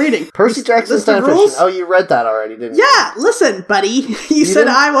else am I reading? Percy Jackson's List of fanfiction. rules? Oh, you read that already, didn't you? Yeah, listen, buddy. You said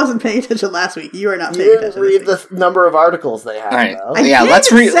didn't- I wasn't paying attention last week. You are not You paying didn't attention read this week. the number of articles they have, All right. though. Yeah,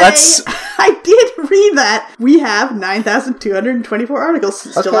 let's read. I did read that. We have 9,224 articles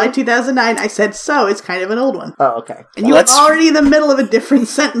since Okay. July 2009. I said so. It's kind of an old one. Oh, okay. And you were already in the middle of a different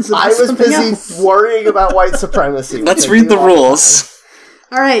sentence about I was something busy else. worrying about white supremacy. Let's which I read do the all rules.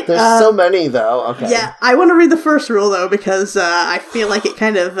 All right. time. There's so many, though. Okay. Yeah, I want to read the first rule, though, because I feel like it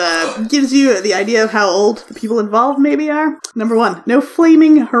kind of gives you the idea of how old the people involved maybe are. Number 1, no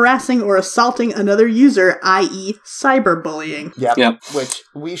flaming, harassing, or assaulting another user, i.e. cyberbullying. Yep. Which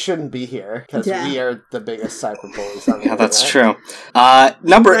we shouldn't be here, because Yeah. we are the biggest cyberbullies on the Yeah, that's internet. true.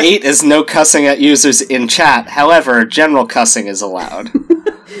 Number 8 is no cussing at users in chat. However, general cussing is allowed.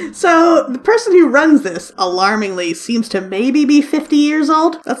 So, the person who runs this, alarmingly, seems to maybe be 50 years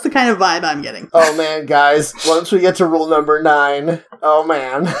old. That's the kind of vibe I'm getting. Oh, man, guys. Once we get to rule number 9, oh,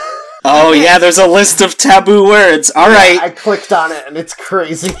 man. Oh, yeah, there's a list of taboo words. All right. I clicked on it, and it's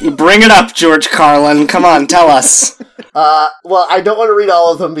crazy. Bring it up, George Carlin. Come on, tell us. Well, I don't want to read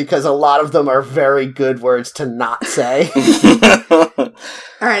all of them, because a lot of them are very good words to not say.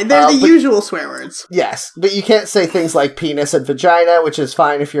 All right, they're the usual swear words. Yes, but you can't say things like penis and vagina, which is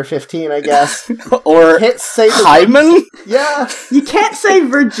fine if you're 15, I guess. Or Can't say the- hymen? Yeah, You can't say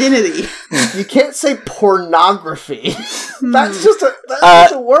virginity. you can't say pornography. That's just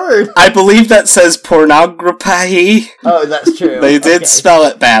a word. I believe that says pornography. Oh, that's true. They did Okay. spell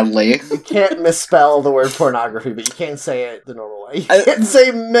it badly. You can't misspell the word pornography, but you can say it the normal way. You can't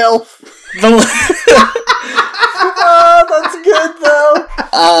say MILF. Oh, that's good,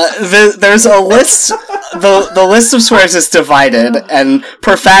 though. There's a list. The list of swears is divided, and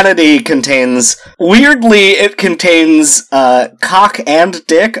profanity contains. Weirdly, it contains cock and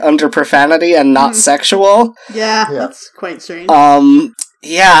dick under profanity, and not sexual. Yeah, that's quite strange.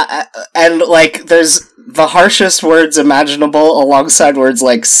 Yeah, and like there's the harshest words imaginable, alongside words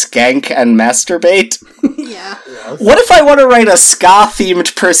like skank and masturbate. Yeah. What if I want to write a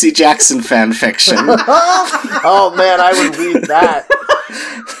ska-themed Percy Jackson fanfiction? Oh, man, I would read that.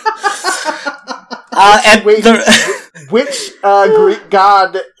 And Wait, which Greek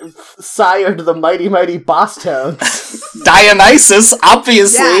god sired the mighty, mighty boss tones? Dionysus,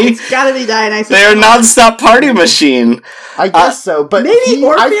 obviously. Yeah, it's gotta be Dionysus. They're a non-stop party machine. I guess so, but Maybe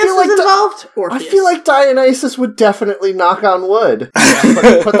Orpheus I feel like is involved? Orpheus. I feel like Dionysus would definitely knock on wood.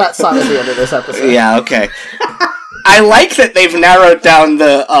 Yeah, put that song at the end of this episode. Yeah, okay. I like that they've narrowed down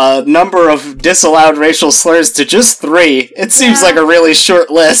the number of disallowed racial slurs to just 3. It seems like a really short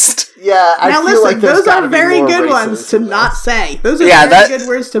list. Yeah, I now feel listen, like those are be very more good races ones to than not this. say. Those are good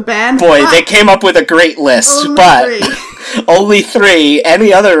words to ban. Boy, but they came up with a great list, only but 3. only 3.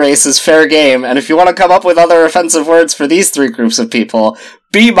 Any other race is fair game, and if you want to come up with other offensive words for these 3 groups of people,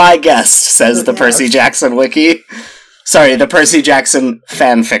 be my guest, says the Percy Jackson Wiki. Sorry, the Percy Jackson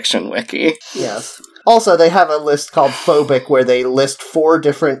fanfiction wiki. Yes. Also, they have a list called Phobic where they list 4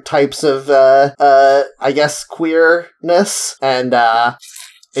 different types of, I guess, queerness, and,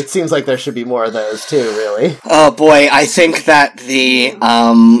 it seems like there should be more of those too, really. Oh boy, I think that the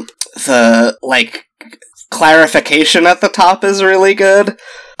clarification at the top is really good.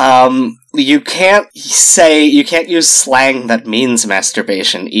 You can't use slang that means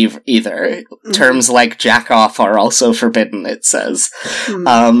masturbation either. Terms like jack off are also forbidden, it says.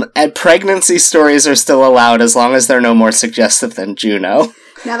 And pregnancy stories are still allowed as long as they're no more suggestive than Juno.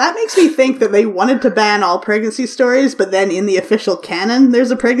 Now that makes me think that they wanted to ban all pregnancy stories, but then in the official canon, there's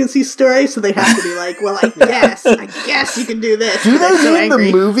a pregnancy story, so they have to be like, well, I guess you can do this. Do they mean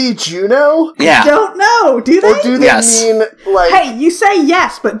the movie Juno? Yeah. I don't know, do they? Or do they mean, like... Hey, you say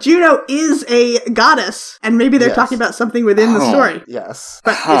yes, but Juno is a goddess, and maybe they're talking about something within the story. Yes.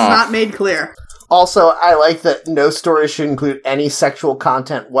 But it's not made clear. Also, I like that no story should include any sexual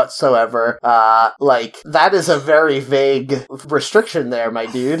content whatsoever. That is a very vague restriction there, my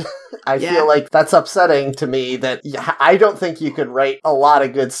dude. I feel like that's upsetting to me that I don't think you could write a lot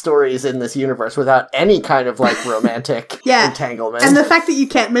of good stories in this universe without any kind of, romantic entanglement. And the fact that you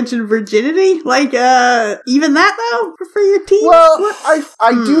can't mention virginity, even that, though, for your teens? Well,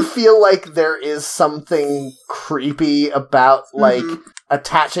 I do feel like there is something creepy about,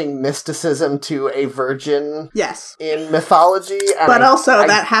 attaching mysticism to a virgin in mythology. But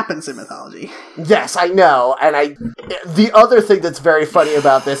that happens in mythology. Yes, I know. And the other thing that's very funny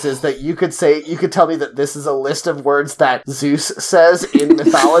about this is that you could tell me that this is a list of words that Zeus says in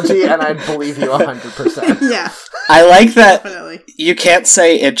mythology, and I'd believe you 100%. Yeah. I like that Definitely. You can't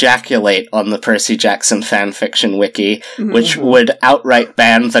say ejaculate on the Percy Jackson fanfiction wiki, which would outright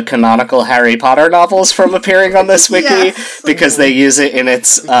ban the canonical Harry Potter novels from appearing on this wiki, because they use it in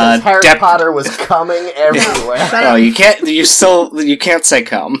its Harry Potter was coming everywhere. you can't say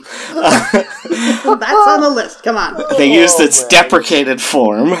cum. That's on the list. Come on. They used its deprecated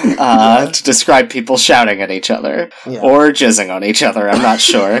form to describe people shouting at each other or jizzing on each other. I'm not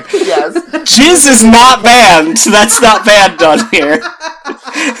sure. Yes, jizz is not banned. That's not banned on here.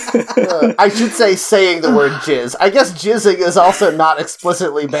 I should say saying the word jizz. I guess jizzing is also not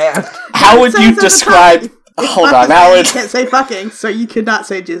explicitly banned. How would you describe? Hold on, Howard. You can't say fucking, so you could not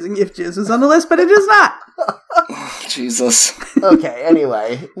say jizzing if jizz is on the list, but it is not. Jesus. Okay,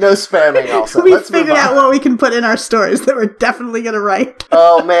 anyway, no spamming also. We figured out what we can put in our stories that we're definitely going to write.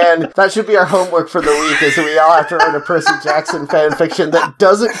 Oh man, that should be our homework for the week, is we all have to write a Percy Jackson fanfiction that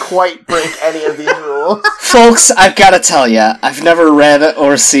doesn't quite break any of these rules. Folks, I've got to tell you, I've never read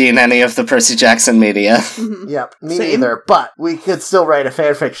or seen any of the Percy Jackson media. Mm-hmm. Yep, me neither, but we could still write a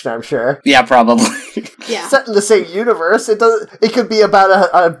fanfiction, I'm sure. Yeah, probably. Yeah. Set in the same universe, it could be about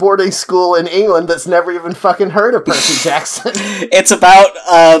a boarding school in England that's never even fucking heard of Percy Jackson. It's about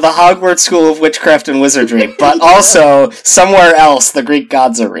the Hogwarts School of Witchcraft and Wizardry, but also somewhere else the Greek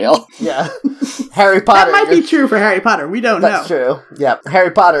gods are real. Yeah. Harry Potter. That might be true for Harry Potter. We don't know. That's true. Yep.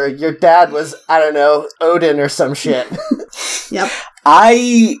 Harry Potter, your dad was, I don't know, Odin or some shit. Yep.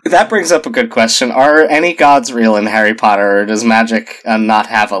 That brings up a good question. Are any gods real in Harry Potter, or does magic not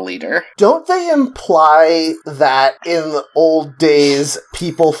have a leader? Don't they imply that in the old days,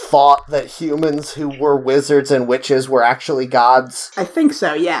 people thought that humans who were wizards and witches were actually gods? I think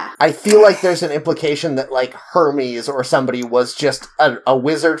so, yeah. I feel like there's an implication that, Hermes or somebody was just a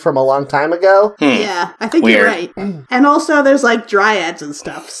wizard from a long time ago. Yeah, I think you're right. And also, there's, dryads and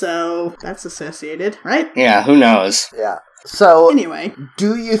stuff, so that's associated, right? Yeah, who knows? Yeah. So, anyway,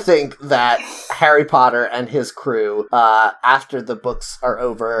 do you think that Harry Potter and his crew, after the books are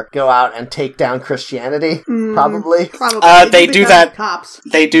over, go out and take down Christianity? Probably. They do that. Cops.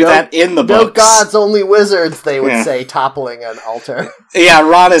 They do that in the books. No gods, only wizards. They would say, toppling an altar. Yeah,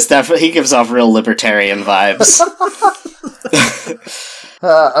 Ron is definitely. He gives off real libertarian vibes.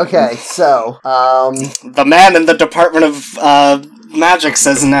 Okay, so the man in the Department of magic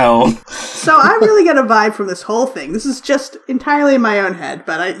says no. So I really get a vibe from this whole thing. This is just entirely in my own head,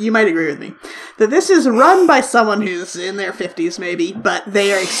 but you might agree with me. That this is run by someone who's in their 50s maybe, but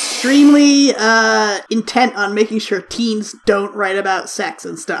they are extremely intent on making sure teens don't write about sex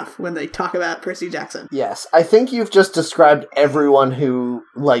and stuff when they talk about Percy Jackson. Yes, I think you've just described everyone who,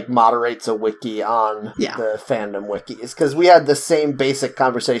 like, moderates a wiki on the fandom wikis, because we had the same basic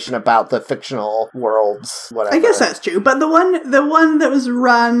conversation about the fictional worlds, whatever. I guess that's true, but the one that was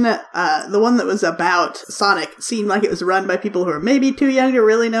run, the one that was about Sonic seemed like it was run by people who were maybe too young to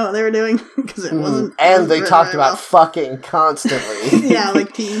really know what they were doing, because it wasn't. And they talked about fucking constantly. Yeah,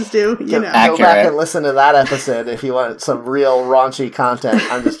 like teens do, you know. Go back and listen to that episode if you want some real raunchy content.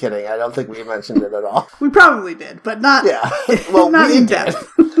 I'm just kidding. I don't think we mentioned it at all. We probably did, but not. Yeah, well, not we in did. depth.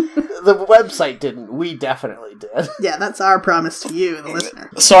 The website didn't. We definitely did. Yeah, that's our promise to you, the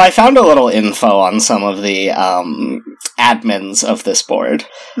listener. So I found a little info on some of the admins of this board.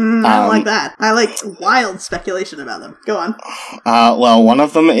 I don't like that. I like wild speculation about them. Go on. Well, one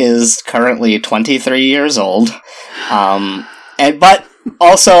of them is currently 23 years old. But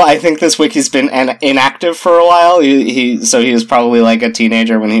also, I think this wiki's been inactive for a while. He was probably like a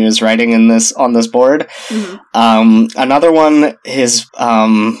teenager when he was writing on this board. Mm-hmm. Another one, his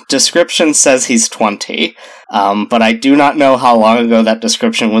description says he's 20, but I do not know how long ago that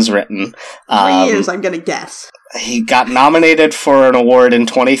description was written. 3 years, I'm gonna guess. He got nominated for an award in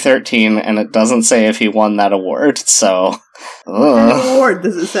 2013, and it doesn't say if he won that award, so... What kind of award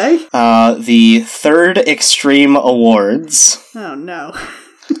does it say? The Third Extreme Awards. Oh, no.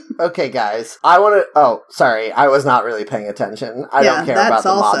 Okay, guys. I want to... Oh, sorry. I was not really paying attention. I don't care about the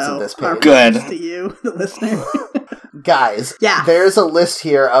mods of this page. Good. To you, the listener. Guys, yeah. There's a list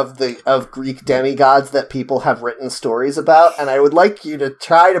here of Greek demigods that people have written stories about, and I would like you to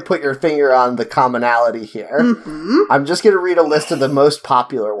try to put your finger on the commonality here. Mm-hmm. I'm just going to read a list of the most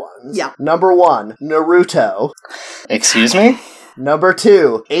popular ones. Yeah. Number 1, Naruto. Excuse me? Number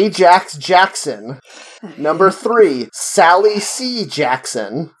 2, Ajax Jackson. Number 3, Sally C.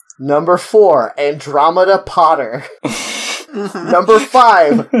 Jackson. Number 4, Andromeda Potter. Number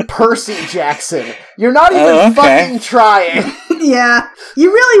 5, Percy Jackson. You're not even fucking trying. Yeah.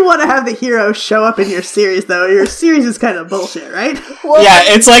 You really want to have the hero show up in your series, though. Your series is kind of bullshit, right? Well,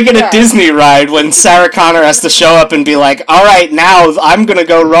 yeah, it's like in a Disney ride when Sarah Connor has to show up and be like, alright, now I'm gonna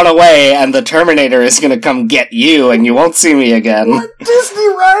go run away and the Terminator is gonna come get you and you won't see me again. What Disney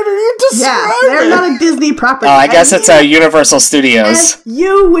ride are you describing? Yeah, they're not a Disney property. Oh, I guess it's Universal Studios. As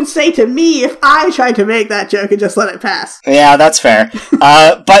you would say to me if I tried to make that joke and just let it pass. Yeah, that's fair.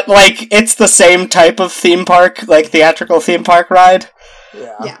 But, like, it's the same type of theme park, like theatrical theme park ride.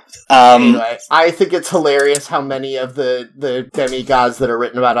 Yeah. Anyway, I think it's hilarious how many of the demigods that are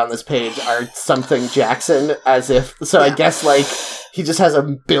written about on this page are something Jackson, as if... So I guess, like, he just has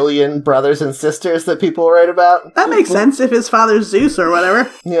a billion brothers and sisters that people write about. That makes sense if his father's Zeus or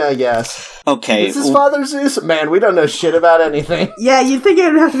whatever. Yeah, I guess. Okay. Is his father Zeus? Man, we don't know shit about anything. Yeah, you'd think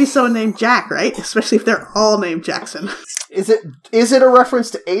it would have to be someone named Jack, right? Especially if they're all named Jackson. Is it a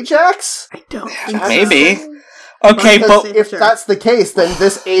reference to Ajax? I don't think so. Maybe. Okay, but if that's the case, then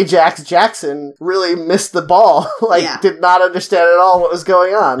this Ajax Jackson really missed the ball. Did not understand at all what was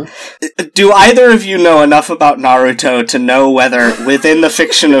going on. Do either of you know enough about Naruto to know whether, within the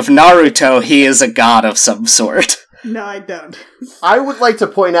fiction of Naruto, he is a god of some sort? No, I don't. I would like to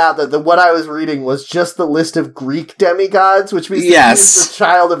point out that what I was reading was just the list of Greek demigods, which means that he's the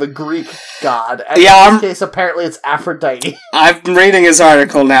child of a Greek god. And in this case, apparently it's Aphrodite. I'm reading his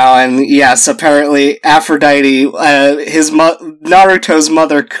article now, and yes, apparently Aphrodite, Naruto's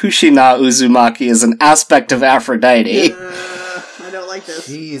mother Kushina Uzumaki is an aspect of Aphrodite. I don't like this.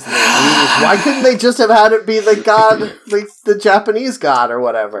 Jeez, why couldn't they just have had it be the god, like the Japanese god or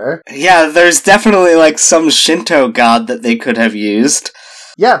whatever? Yeah, there's definitely like some Shinto god that they could have used.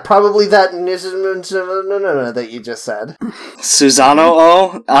 Yeah, probably that no that you just said.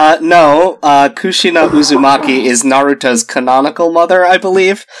 Susanoo? No. Kushina Uzumaki is Naruto's canonical mother, I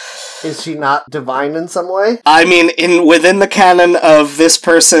believe. Is she not divine in some way? I mean, within the canon of this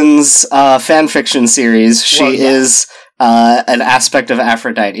person's fanfiction series, she is an aspect of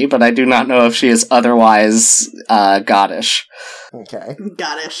Aphrodite, but I do not know if she is otherwise goddish. Okay.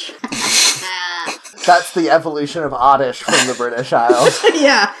 Goddish. That's the evolution of Oddish from the British Isles.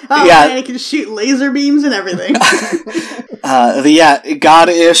 Yeah. Oh Yeah. man, it can shoot laser beams and everything.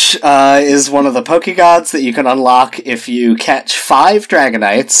 God-ish is one of the Pokegods that you can unlock if you catch 5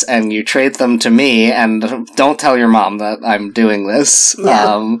 Dragonites and you trade them to me, and don't tell your mom that I'm doing this,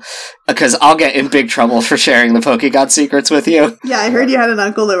 because I'll get in big trouble for sharing the Pokegod secrets with you. Yeah, I heard you had an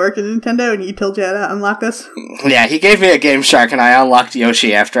uncle that worked at Nintendo and he told you how to unlock this. Yeah, he gave me a Game Shark and I unlocked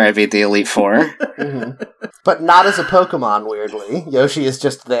Yoshi after I beat the Elite Four. Mm-hmm. But not as a Pokemon, weirdly. Yoshi is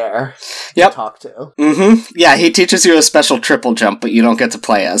just there Yep. to talk to. Mm-hmm. Yeah, he teaches you a special triple jump, but you don't get to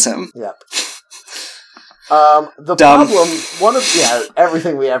play as him. Yep. The Dumb. problem,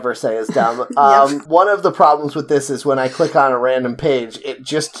 everything we ever say is dumb. One of the problems with this is when I click on a random page, it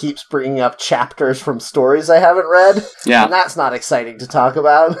just keeps bringing up chapters from stories I haven't read. Yeah. And that's not exciting to talk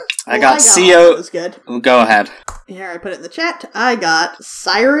about. I got That CO... was good. Go ahead. Here, I put it in the chat. I got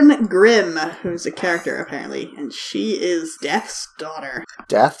Siren Grimm, who's a character, apparently, and she is Death's daughter.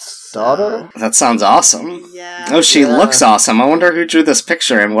 Death's daughter? That sounds awesome. Yeah. Oh, she Yeah. looks awesome. I wonder who drew this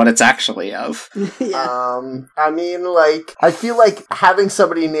picture and what it's actually of. Yeah. I mean, like, I feel like having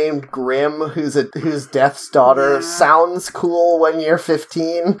somebody named Grimm who's Death's daughter sounds cool when you're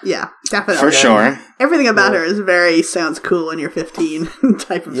 15. Yeah, definitely. For sure. Everything about her is very sounds cool when you're 15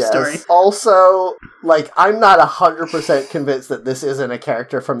 type of story. Also, like, I'm not 100% convinced that this isn't a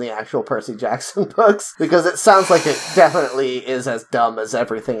character from the actual Percy Jackson books, because it sounds like it definitely is as dumb as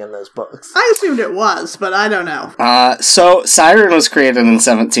everything in those books. I assumed it was, but I don't know. So, Siren was created in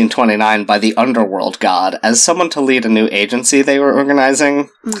 1729 by the Underworld god as someone to lead a new agency they were organizing.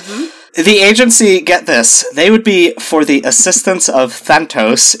 Mm-hmm. The agency, get this, they would be for the assistance of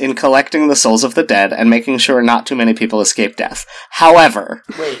Thantos in collecting the souls of the dead and making sure not too many people escape death. However...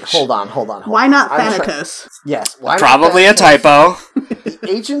 Wait, hold on. Why not I'm Thanatos? Yes, why not Probably a Thanatos? typo. The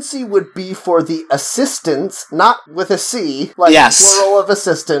agency would be for the assistance, not with a C, like Yes. plural of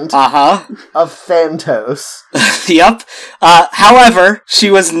assistant, Uh-huh. of Thantos. Yup. However, she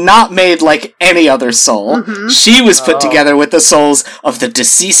was not made like any other soul. Mm-hmm. She was put together with the souls of the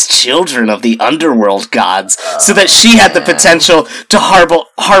deceased children of the underworld gods, so that she had the potential to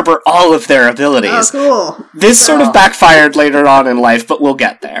harbor all of their Oh, abilities. cool. This sort of backfired later on in life, but we'll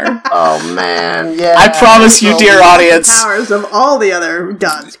get there. Oh man, yeah. I promise you, dear audience. Powers of all the other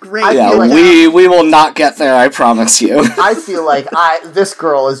gods. Great. Yeah, like- we will not get there, I promise you. I feel like this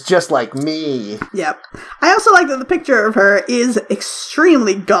girl is just like me. Yep. I also like that the picture of her is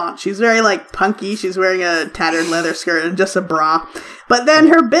extremely gaunt. She's very, like, punky. She's wearing a tattered leather skirt and just a bra. But then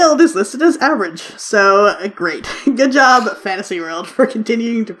her build is listed as average. So, great. Good job, Fantasy World, for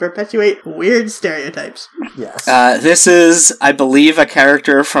continuing to perpetuate weird stereotypes. Yes. This is, I believe, a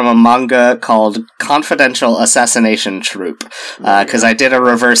character from a manga called Confidential Assassination Troupe. Because I did a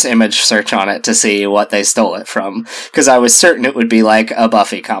reverse image search on it to see what they stole it from. Because I was certain it would be like a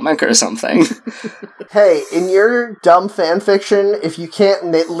Buffy comic or something. Hey, in your dumb fanfiction, if you can't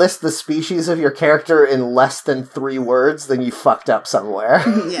list the species of your character in less than 3 words, then you fucked up somewhere.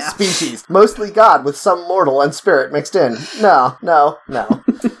 Yeah. Species. Mostly god with some mortal and spirit mixed in. No.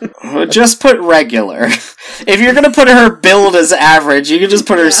 Just put regular. If you're gonna put her build as average, you can just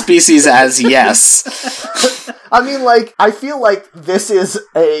put her species as yes. I mean, like, I feel like this is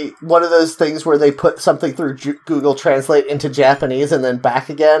one of those things where they put something through Google Translate into Japanese and then back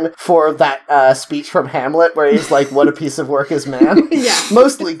again for that speech from Hamlet where he's like, what a piece of work is man. Yeah.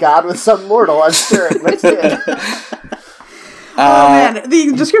 Mostly god with some mortal and spirit mixed in. Oh man,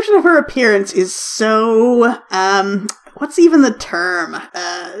 the description of her appearance is so, what's even the term?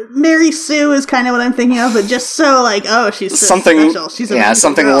 Mary Sue is kind of what I'm thinking of, but just so like, oh, she's so special. She's a magical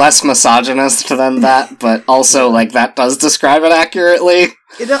something girl. less misogynist than that, but also like that does describe it accurately.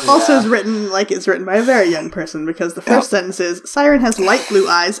 It also is written like it's written by a very young person because the first sentence is, Siren has light blue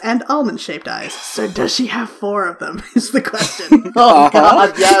eyes and almond-shaped eyes. So does she have 4 of them, is the question. Oh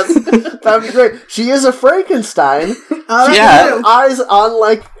god, yes. That'd be great. She is a Frankenstein. Oh, Yeah. true. Eyes on,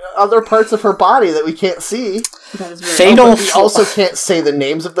 like, other parts of her body that we can't see. That is very Fatal But we also can't say the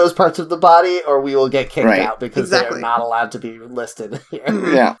names of those parts of the body or we will get kicked Right. out because they Exactly. are not allowed to be listed here.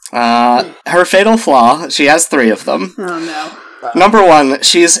 Yeah. Her fatal flaw, she has 3 of them. Oh no. Number 1,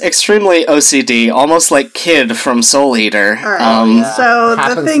 she's extremely OCD, almost like Kid from Soul Eater. Alright, so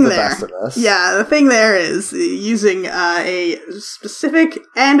Happens the to thing the there. best of us. Yeah, the thing there is using a specific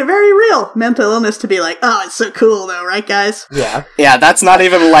and very real mental illness to be like, oh, it's so cool though, right guys? Yeah. Yeah, that's not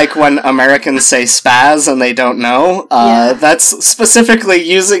even like when Americans say spaz and they don't know. Yeah. That's specifically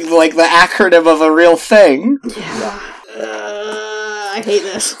using like the acronym of a real thing. I hate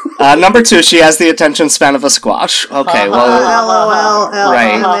this. Number 2, she has the attention span of a squash. Okay, well... LOL,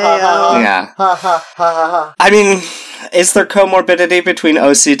 Right. LMAO. Yeah. Ha ha ha ha. I mean, is there comorbidity between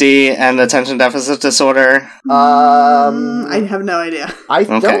OCD and attention deficit disorder? I have no idea. I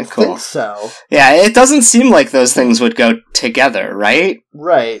Okay, don't cool. think so. Yeah, it doesn't seem like those things would go together, right?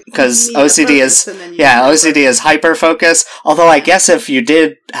 Right. Because You need a OCD focus is... and then you Yeah, have OCD is hyper-focus. Although I guess if you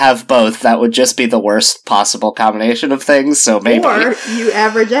did have both, that would just be the worst possible combination of things, so maybe... Or you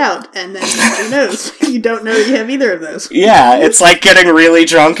average out, and then who knows? You don't know that you have either of those. Yeah, it's like getting really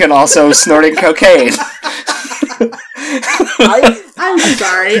drunk and also snorting cocaine. I'm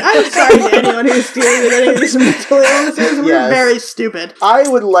sorry to anyone who's dealing with any of these mental illnesses. We're Yes. very stupid. I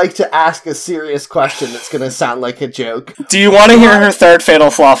would like to ask a serious question that's going to sound like a joke. Do you want to hear her third fatal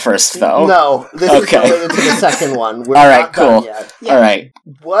flaw first, though? No, this Okay. is related to the second one. We're All right, not done cool. yet. Yeah. Alright.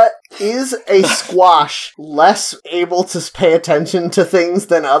 What is a squash less able to pay attention to things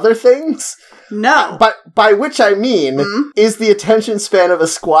than other things? No. But by which I mean, Hmm? is the attention span of a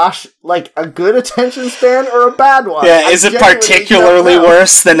squash like a good attention span or a bad one? Yeah, I is it genuinely particularly don't know.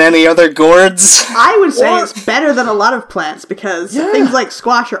 worse than any other gourds? I would say Or- it's better than a lot of plants because Yeah. things like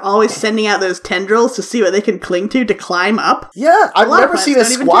squash are always sending out those tendrils to see what they can cling to climb up. Yeah, I've lot of never plants seen a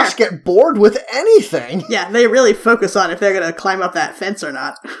don't even squash care. get bored with anything. Yeah, they really focus on if they're going to climb up that fence or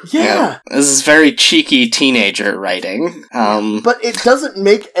not. Yeah. This is very cheeky teenager writing. But it doesn't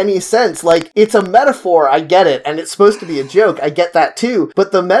make any sense. Like, it's a metaphor, I get it, and it's supposed to be a joke, I get that too.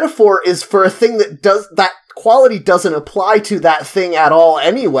 But the metaphor is for a thing that quality doesn't apply to that thing at all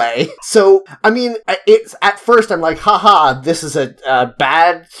anyway. So, I mean, it's at first I'm like, haha, this is a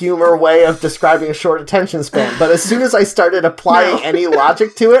bad humor way of describing a short attention span. But as soon as I started applying No. any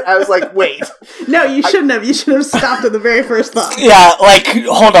logic to it, I was like, wait. No, you shouldn't have. You should have stopped at the very first thought. Yeah, like,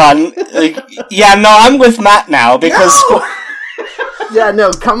 hold on. Like, yeah, no, I'm with Matt now, because Yeah,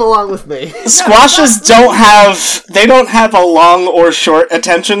 no, come along with me. squashes don't have a long or short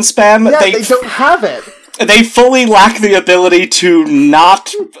attention span. Yeah, they don't have it. They fully lack the ability to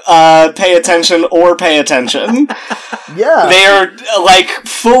not pay attention or pay attention. Yeah. They are, like,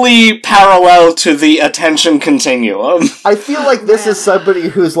 fully parallel to the attention continuum. I feel like this is somebody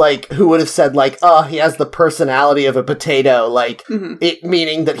who would have said, like, oh, he has the personality of a potato, like, it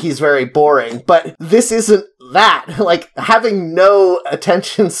meaning that he's very boring. But this isn't that. Like, having no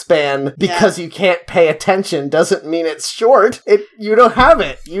attention span because you can't pay attention doesn't mean it's short. You don't have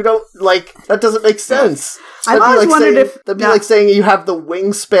it. You don't, like, that doesn't make sense. I've That'd be always wondered saying, if- That'd be no. like saying you have the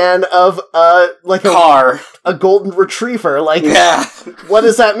wingspan of, like, Car. a golden retriever. Like, Yeah. what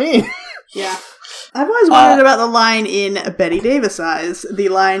does that mean? Yeah. I've always wondered about the line in Betty Davis Eyes, the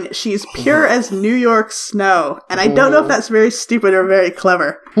line, she's pure as New York snow. And I don't know if that's very stupid or very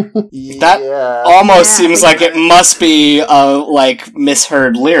clever. That Yeah. almost Yeah, seems like it must be a, like,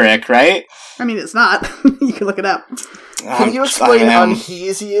 misheard lyric, right? I mean, it's not. You can look it up. Can you explain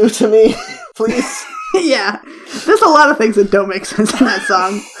unhe's you to me, please? Yeah. There's a lot of things that don't make sense in that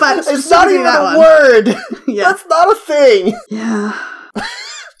song, but It's not specifically even that a one. word. Yeah. That's not a thing. Yeah.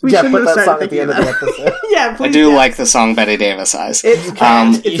 We Yeah, shouldn't put have that started song at the thinking end of of the that. episode. Yeah, please. I do yeah. like the song Betty Davis Eyes. It's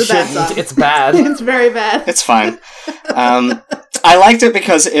bad. You It's a bad shouldn't. song. It's bad. It's very bad. It's fine. I liked it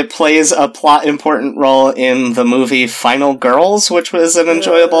because it plays a plot important role in the movie Final Girls, which was an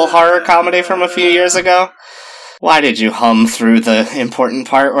enjoyable horror comedy from a few years ago. Why did you hum through the important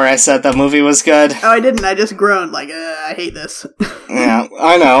part where I said the movie was good? Oh, I didn't. I just groaned like, I hate this. Yeah,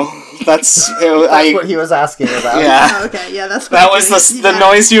 I know. That's what he was asking about. Yeah. Oh, okay, yeah, that's what That I was did. You the got it.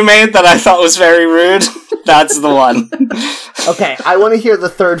 noise you made that I thought was very rude. That's the one. Okay, I want to hear the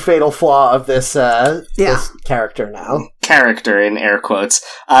third fatal flaw of this this character now. Character in air quotes.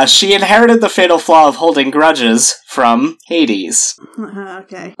 She inherited the fatal flaw of holding grudges from Hades.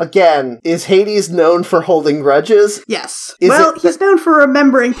 Okay. Again, is Hades known for holding grudges? Yes. Is well, it he's known for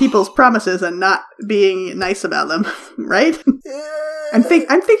remembering people's promises and not being nice about them, right? I'm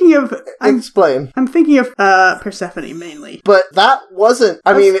thinking of Explain. I'm thinking of Persephone mainly. But that wasn't,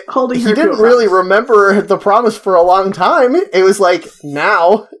 I That's mean, holding he her to didn't a really promise. remember the promise for a long time. It was like,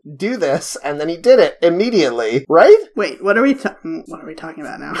 now, do this, and then he did it immediately, right? Wait, what are we talking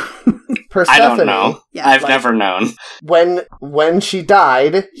about now? Persephone. I don't know. Yeah, I've like- never known. When she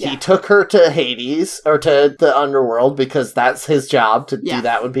died, Yeah. he took her to Hades, or to the underworld, because that's his job, to Yeah. do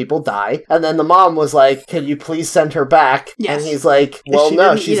that when people die. And then the mom was like, can you please send her back? Yes. And he's like, Well, she no,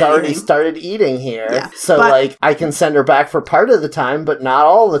 didn't she's eat already anything. started eating here. Yeah, So, but- like, I can send her back for part of the time, but not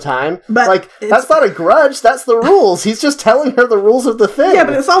all the time. But like, it's- that's not a grudge. That's the rules. He's just telling her the rules of the thing. Yeah,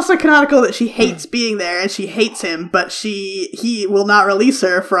 but it's also canonical that she hates being there and she hates him, but he will not release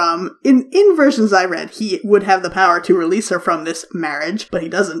her from in versions I read, he would have the power to release her from this marriage, but he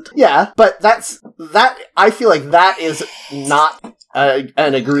doesn't. Yeah, but that. I feel like that is not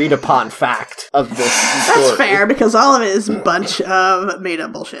an agreed upon fact of this story. That's fair, because all of it is a bunch of made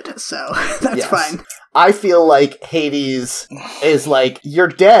up bullshit, so that's Yes. fine. I feel like Hades is like, you're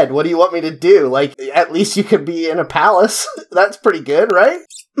dead. What do you want me to do? Like, at least you could be in a palace. That's pretty good, right?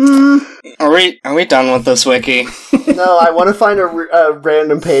 Are we done with this wiki? No, I want to find a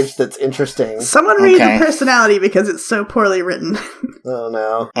random page that's interesting. Someone read Okay. the personality because it's so poorly written. Oh,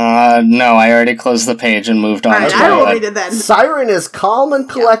 no. No, I already closed the page and moved on Alright, to I will it. read it then. Siren is calm and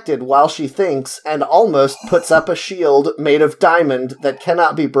collected while she thinks and almost puts up a shield made of diamond that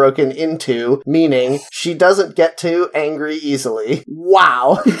cannot be broken into, meaning she doesn't get too angry easily.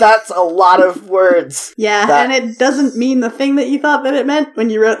 Wow, that's a lot of words. Yeah, That- and it doesn't mean the thing that you thought that it meant when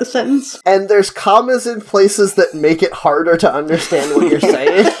you wrote the sentence. And there's commas in places that make it harder to understand what you're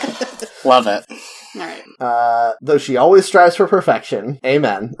saying. Love it. Alright. Though she always strives for perfection.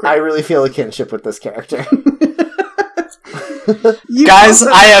 Amen. I really feel a kinship with this character. You Guys,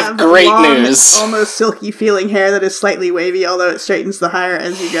 also I have great long, news. Almost silky feeling hair that is slightly wavy, although it straightens the higher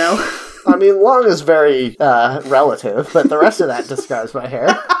as you go. I mean, long is very relative, but the rest of that describes my hair.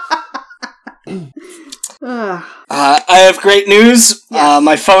 Ugh. I have great news. Yes.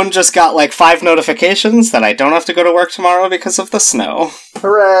 My phone just got like 5 notifications that I don't have to go to work tomorrow because of the snow.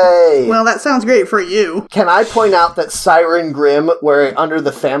 Hooray! Well, that sounds great for you. Can I point out that Siren Grimm, where under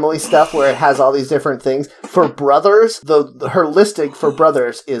the family stuff, where it has all these different things, for brothers, her listing for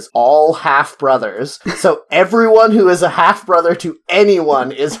brothers is all half brothers. So everyone who is a half brother to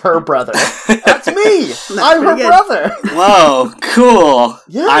anyone is her brother. That's me. I'm her pretty good. brother. Whoa, cool.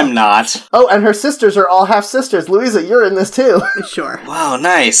 Yeah. I'm not. Oh, and her sisters are all half sisters. Louisa, you're in this too. Sure. Wow,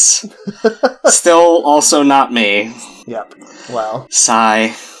 nice. Still also not me. Yep. Well,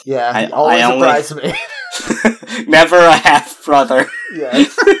 Sigh. yeah, I always only- surprise me. Never a half brother.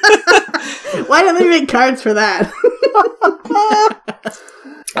 Yes. Why don't they make cards for that?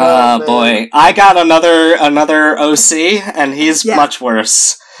 Oh, man. Boy. I got another OC, and he's Yeah. much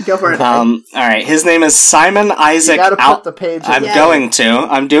worse. Go for it. Alright, his name is Simon You Isaac gotta put Al- the page in. I'm Yeah. going to.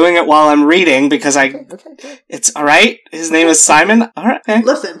 I'm doing it while I'm reading because Okay, good. it's alright. His name is Simon. Alright. Okay.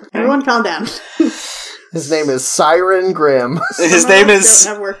 Listen, everyone calm down. His name is Siren Grimm. His Some of name us is.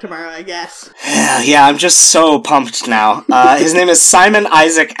 Don't have work tomorrow, I guess. Yeah, I'm just so pumped now. His name is Simon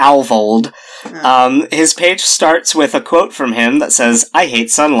Isaac Alvold. His page starts with a quote from him that says, "I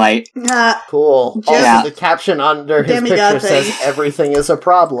hate sunlight." Cool. Just- Also, Yeah. the caption under his Demigod picture says, thing. "Everything is a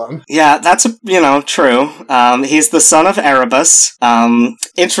problem." Yeah, that's, true. He's the son of Erebus.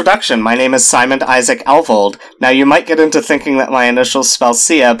 Introduction. My name is Simon Isaac Alvold. Now, you might get into thinking that my initials spell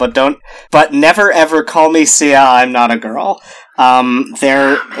Sia, but never ever call me Sia, I'm not a girl.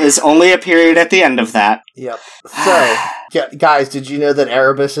 There is only a period at the end of that. Yep. So, guys, did you know that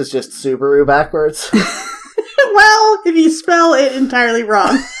Erebus is just Subaru backwards? Well, if you spell it entirely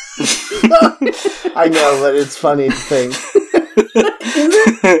wrong. I know, but it's funny to think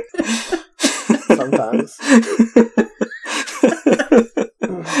sometimes.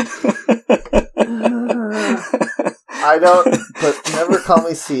 I don't, but never call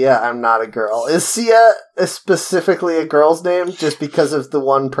me Sia, I'm not a girl. Is Sia specifically a girl's name just because of the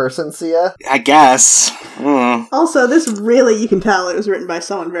one person Sia? I guess. Also, this really, you can tell it was written by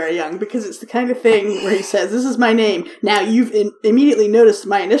someone very young, because it's the kind of thing where he says, "This is my name. Now, you've immediately noticed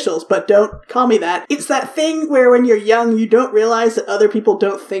my initials, but don't call me that." It's that thing where when you're young, you don't realize that other people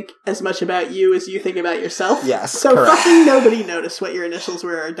don't think as much about you as you think about yourself. Yes, So correct. fucking nobody noticed what your initials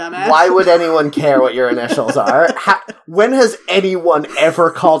were, dumbass. Why would anyone care what your initials are? When has anyone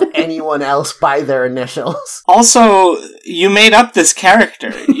ever called anyone else by their initials? Also, you made up this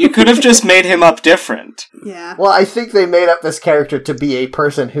character. You could have just made him up different. Yeah. Well, I think they made up this character to be a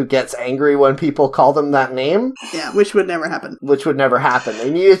person who gets angry when people call them that name, Yeah, which would never happen. which would never happen. They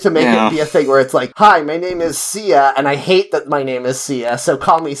needed to make Yeah. it be a thing where it's like, "Hi, my name is Sia, and I hate that my name is Sia, so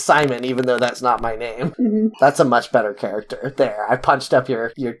call me Simon, even though that's not my name." That's a much better character. There, I punched up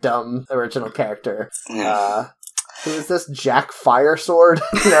your dumb original character. Who is this? Jack Firesword?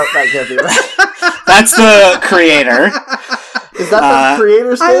 No, that can't be right. That's the creator. Is that the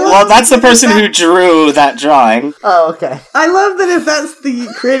creator's name? Well, that's the person who drew that drawing. Oh, okay. I love that if that's the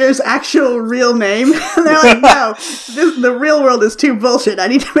creator's actual real name, they're like, no, the real world is too bullshit. I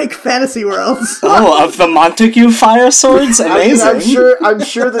need to make fantasy worlds. Oh, of the Montague Fire Swords? Amazing. I'm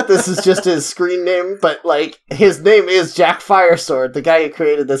sure that this is just his screen name, but, like, his name is Jack Firesword, the guy who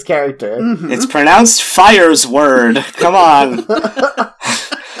created this character. Mm-hmm. It's pronounced Fire's Word. Come on.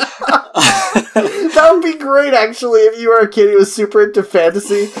 That would be great, actually, if you were a kid who was super into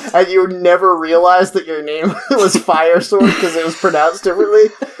fantasy and you never realized that your name was Firesword because it was pronounced differently.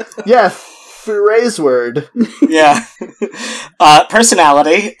 Yeah, Furay's word. Yeah.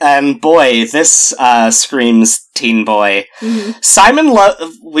 Personality, and boy, this screams teen boy. Mm-hmm. Simon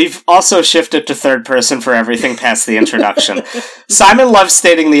we've also shifted to third person for everything past the introduction. Simon loves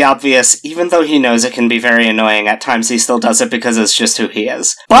stating the obvious, even though he knows it can be very annoying. At times he still does it because it's just who he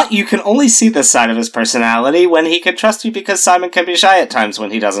is. But you can only see this side of his personality when he can trust you, because Simon can be shy at times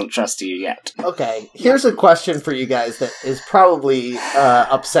when he doesn't trust you yet. Okay, here's a question for you guys that is probably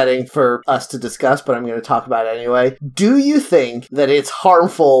upsetting for us to discuss, but I'm going to talk about it anyway. Do you think that it's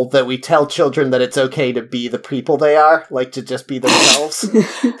harmful that we tell children that it's okay to be the people they are? Like, to just be themselves?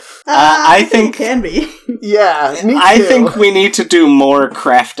 I think it can be. Yeah, me too. I think we need to do more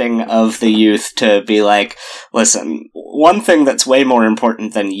crafting of the youth to be like, listen, one thing that's way more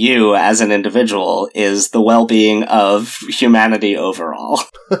important than you as an individual is the well-being of humanity overall.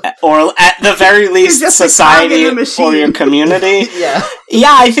 Or at the very least, society or your community. Yeah.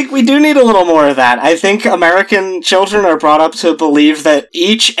 Yeah, I think we do need a little more of that. I think American children are brought up to believe that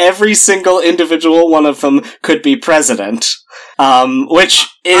every single individual one of them could be president. Which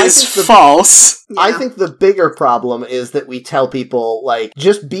is false. Yeah. I think the bigger problem is that we tell people, like,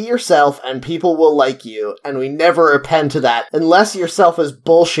 just be yourself and people will like you, and we never append to that, unless yourself is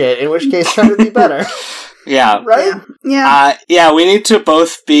bullshit, in which case try to be better. Yeah. Right? Yeah. We need to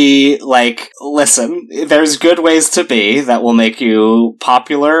both be like, listen, there's good ways to be that will make you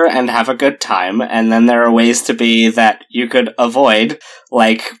popular and have a good time, and then there are ways to be that you could avoid,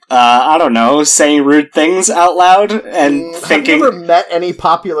 like, I don't know, saying rude things out loud and thinking... Have you ever met any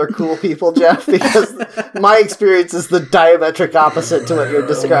popular cool people, Jeff? Because my experience is the diametric opposite to what you're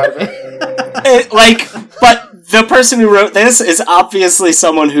describing. But the person who wrote this is obviously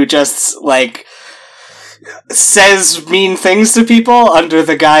someone who just, like... says mean things to people under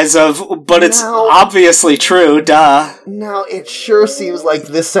the guise of, but it's obviously true, duh. Now, it sure seems like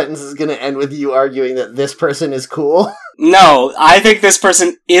this sentence is going to end with you arguing that this person is cool. No, I think this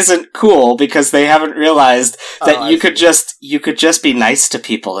person isn't cool because they haven't realized that you could just be nice to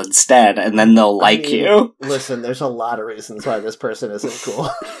people instead, and then they'll like you. Listen, there's a lot of reasons why this person isn't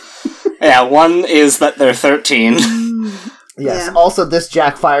cool. Yeah, one is that they're 13. Yes, Yeah. also this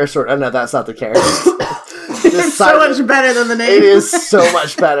Jack Firesword... Oh, no, that's not the character. It's so much better than the name. It is so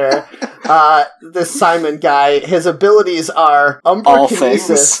much better. This Simon guy, his abilities are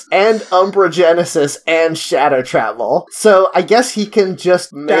Umbrakinesis and Umbragenesis and Shadow Travel. So I guess he can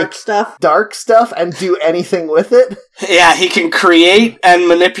just make dark stuff and do anything with it. Yeah, he can create and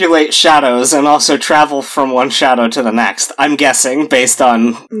manipulate shadows and also travel from one shadow to the next. I'm guessing, based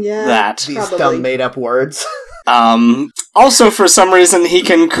on that. These dumb made-up words. Also, for some reason, he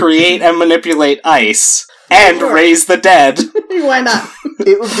can create and manipulate ice. And raise the dead. Why not?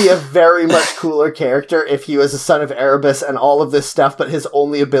 It would be a very much cooler character if he was a son of Erebus and all of this stuff, but his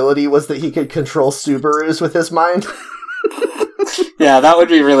only ability was that he could control Subarus with his mind. Yeah, that would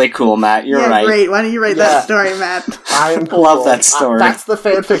be really cool, Matt. You're right. Great. Why don't you write that story, Matt? I'm cool. Love that story. That's the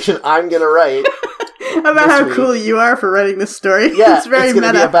fanfiction I'm gonna write. About how cool you are for writing this story. Yeah, it's very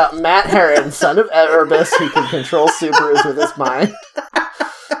gonna meta. be about Matt Heron, son of Erebus, who can control Subarus with his mind.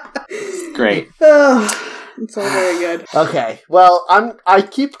 Great. It's all very good. Okay, well, I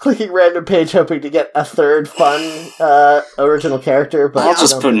keep clicking random page hoping to get a third fun original character, but I'll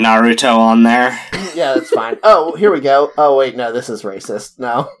just put Naruto on there. Yeah, that's fine. Oh, here we go. Oh, wait, no, this is racist.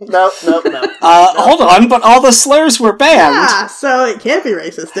 No. Hold on, but all the slurs were banned. Yeah, so it can't be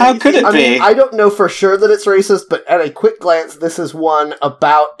racist. How could it be? mean, I don't know for sure that it's racist, but at a quick glance, this is one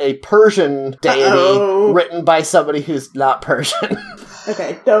about a Persian deity written by somebody who's not Persian.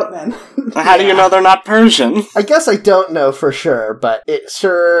 Okay, don't then. How do you know they're not Persian? I guess I don't know for sure, but it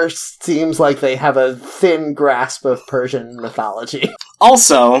sure seems like they have a thin grasp of Persian mythology.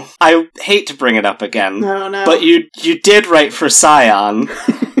 Also, I hate to bring it up again, No. but you did write for Scion,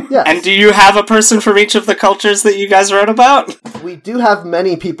 Yes. And do you have a person from each of the cultures that you guys wrote about? We do have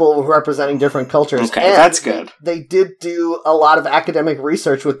many people representing different cultures. Okay, and that's good. They did do a lot of academic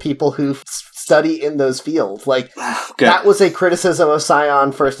research with people who study in those fields. Like, Good. that was a criticism of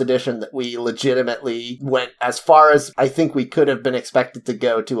Scion First Edition that we legitimately went as far as I think we could have been expected to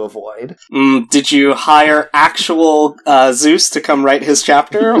go to avoid. Did you hire actual Zeus to come write his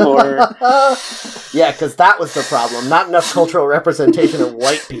chapter, or...? Yeah, because that was the problem. Not enough cultural representation of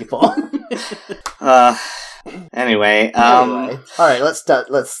white people. Anyway, Anyway. Alright, let's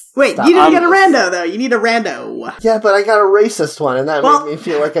Wait, stop. you didn't get a rando, though. You need a rando. Yeah, but I got a racist one, and that Well, made me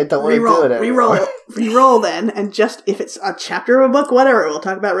feel like I don't want to do it anymore. Reroll then, and just, if it's a chapter of a book, whatever, we'll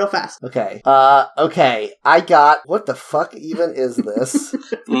talk about real fast. Okay. Okay. I got... What the fuck even is this?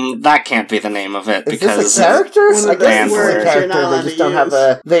 that can't be the name of it, Is because... this a character? One of I those guess this is words a you're character. not They allowed just to don't have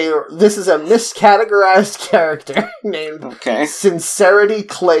a... This is a miscategorized character named Okay. Sincerity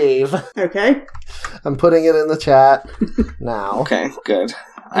Clave. Okay. I'm putting it in the chat now. Okay, good.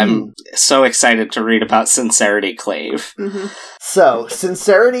 I'm so excited to read about Sincerity Clave. Mm-hmm. So,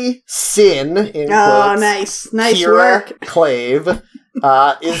 Sincerity Sin, in Oh, quotes, nice. Nice Kira work. Clave,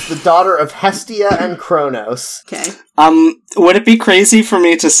 is the daughter of Hestia and Kronos. Okay. Would it be crazy for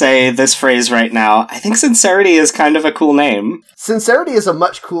me to say this phrase right now? I think Sincerity is kind of a cool name. Sincerity is a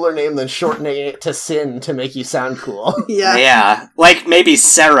much cooler name than shortening it to Sin to make you sound cool. Yeah. Yeah. Like, maybe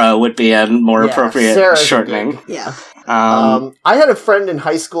Sarah would be a more Yeah, appropriate Sarah's a shortening. good- Yeah. I had a friend in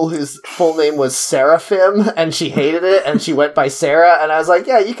high school whose full name was Seraphim, and she hated it, and she went by Sarah, and I was like,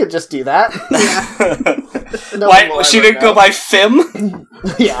 yeah, you could just do that. Yeah. No Why, more she right didn't now. go by Fim?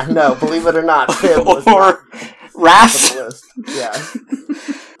 Yeah, no, believe it or not, Fim was Or Raph? on the list. Yeah.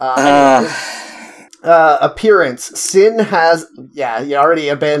 Appearance. Sin has... Yeah, you already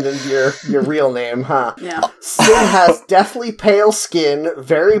abandoned your real name, huh? Yeah. Sin has deathly pale skin,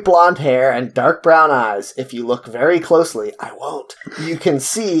 very blonde hair, and dark brown eyes. If you look very closely, I won't. You can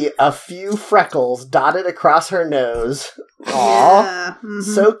see a few freckles dotted across her nose. Aww. Yeah. Mhm.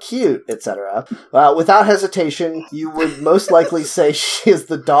 So cute, etc. Without hesitation, you would most likely say she is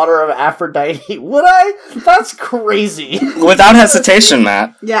the daughter of Aphrodite. Would I? That's crazy. Without hesitation,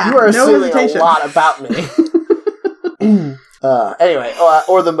 Matt. Yeah. You are no assuming hesitation. a lot about me. Anyway,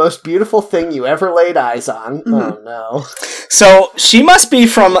 or the most beautiful thing you ever laid eyes on. Oh no. So, she must be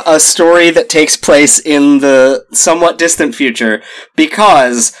from a story that takes place in the somewhat distant future,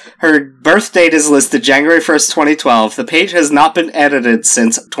 because her birth date is listed January 1st, 2012. The page has not been edited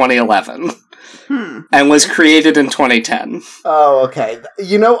since 2011. And was created in 2010. Oh, okay.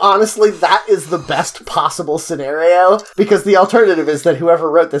 You know, honestly, that is the best possible scenario, because the alternative is that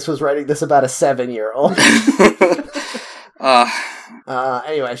whoever wrote this was writing this about a 7-year-old.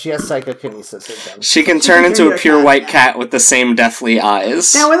 Anyway, she has psychokinesis symptoms. She can turn into a pure white cat with the same deathly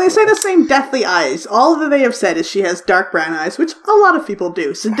eyes. Now, when they say the same deathly eyes, all that they have said is she has dark brown eyes, which a lot of people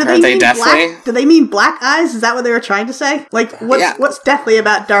do. So, do Are they they mean deathly? black? Do they mean black eyes? Is that what they were trying to say? Like, what's deathly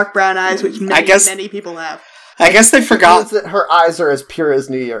about dark brown eyes, which many people have? I guess they It means forgot. that her eyes are as pure as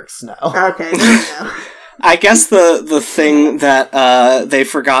New York snow. Okay, there we go. I guess the thing that they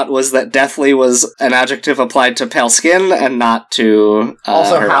forgot was that deathly was an adjective applied to pale skin and not to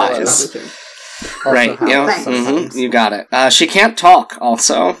Also her howlers. eyes. Also Right, how- yeah, Thanks. you got it. She can't talk,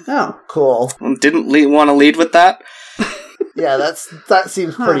 also. Oh, Cool. Didn't want to lead with that? Yeah, that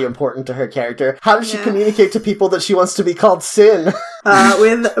seems pretty important to her character. How does she Yeah. communicate to people that she wants to be called Sin?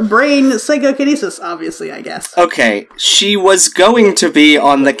 with brain psychokinesis, obviously, I guess. Okay, she was going to be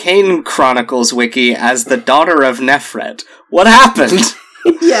on the Kane Chronicles wiki as the daughter of Nefret. What happened?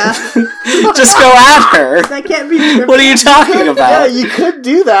 Yeah, Just go at her. that can't be trivia. What are you talking Yeah, about? you could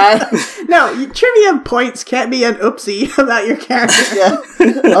do that. No, trivia points can't be an oopsie about your character. Yeah.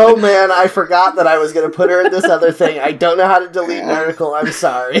 Oh man, I forgot that I was going to put her in this other thing. I don't know how to delete an article. I'm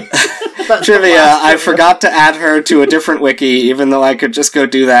sorry. That's the Trivia, last I forgot to add her to a different wiki, even though I could just go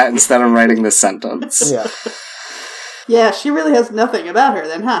do that instead of writing this sentence. Yeah. Yeah, she really has nothing about her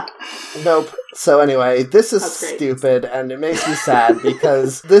then, huh? Nope. So anyway, this is That's great. stupid, and it makes me sad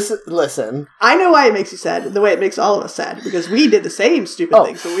because listen. I know why it makes you sad, the way it makes all of us sad, because we did the same stupid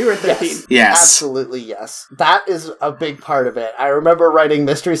things when we were 13. Yes. Yes. Absolutely, yes. That is a big part of it. I remember writing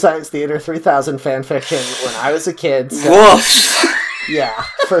Mystery Science Theater 3000 fanfiction when I was a kid. So Woof. Yeah,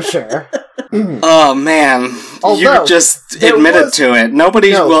 for sure. Oh man, Although, you just there admitted was- to it.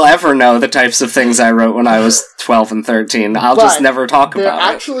 Nobody No. will ever know the types of things I wrote when I was 12 and 13. I'll just But never talk There about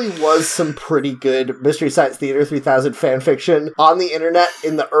it. actually was some pretty good Mystery Science Theater 3000 fanfiction on the internet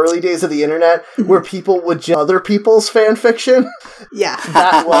in the early days of the internet where people would judge other people's fanfiction. Yeah.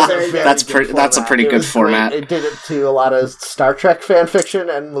 That was a very That's good that's a format. pretty It good was format. great. It did it to a lot of Star Trek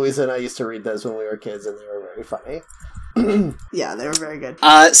fanfiction, and Louisa and I used to read those when we were kids, and they were very funny. Yeah, they were very good.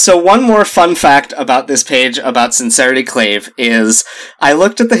 So one more fun fact about this page about Sincerity Clave is I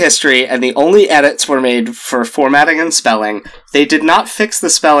looked at the history and the only edits were made for formatting and spelling. They did not fix the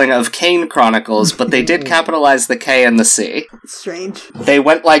spelling of Kane Chronicles, but they did capitalize the K and the C. Strange. They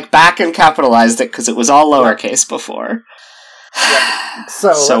went back and capitalized it because it was all lowercase before. So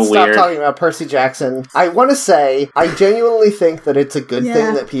let's So stop weird. talking about Percy Jackson. I want to say, I genuinely think that it's a good Yeah.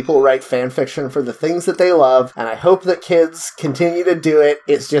 thing that people write fanfiction for the things that they love, and I hope that kids continue to do it.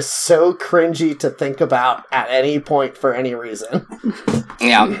 It's just so cringy to think about at any point for any reason.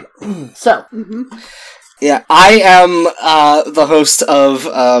 Yeah. So, Yeah, I am the host of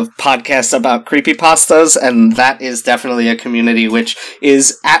a podcast about creepypastas, and that is definitely a community which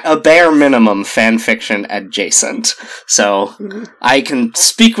is, at a bare minimum, fanfiction adjacent. So, I can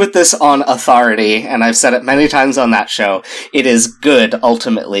speak with this on authority, and I've said it many times on that show. It is good,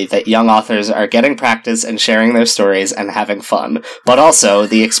 ultimately, that young authors are getting practice and sharing their stories and having fun, but also,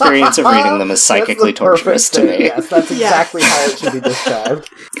 the experience of reading them is psychically that's the perfect torturous to thing. me. Yes, that's Yeah. exactly how it should be described.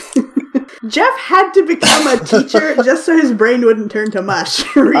 Jeff had to become a teacher just so his brain wouldn't turn to mush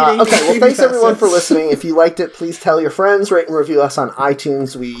reading Okay, well, thanks everyone for creepypastas. listening. If you liked it, please tell your friends, rate and review us on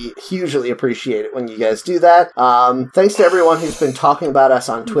iTunes. We hugely appreciate it when you guys do that. Thanks to everyone who's been talking about us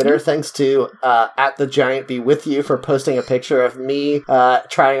on Twitter. Thanks to at the Giant Be With You for posting a picture of me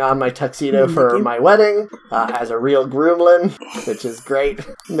trying on my tuxedo for my wedding as a real gremlin, which is great.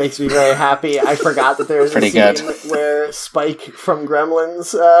 Makes me very happy. I forgot that there was Pretty a scene good. where Spike from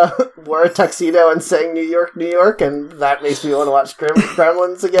Gremlins wore a tuxedo and sang New York, New York, and that makes me want to watch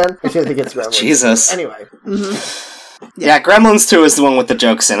Gremlins again. Actually, I think it's Gremlins. Jesus. Anyway. Yeah, Gremlins 2 is the one with the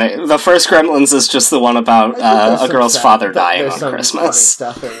jokes in it. The first Gremlins is just the one about I think there's a some girl's sad- father dying there's on some Christmas.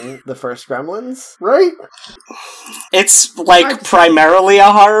 Funny stuff in the first Gremlins, right? It's, like, primarily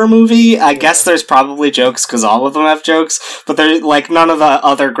a horror movie. I guess there's probably jokes, because all of them have jokes, but they're, like, none of the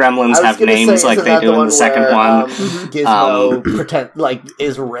other Gremlins have names like they do in the second one. Gizmo pretend like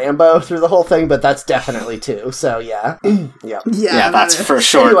is Rambo through the whole thing, but that's definitely two. So yeah, yeah. Yeah, that's that is. for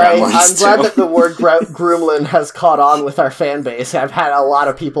sure Anyway, Gremlins I'm glad 2. that the word gremlin has caught on with our fan base. I've had a lot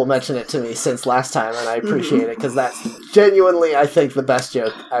of people mention it to me since last time, and I appreciate it because that's genuinely, I think, the best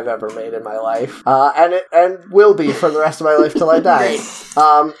joke I've ever made in my life, and will be for the rest of my life till I die.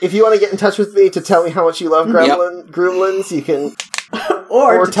 If you want to get in touch with me to tell me how much you love gremlins, you can.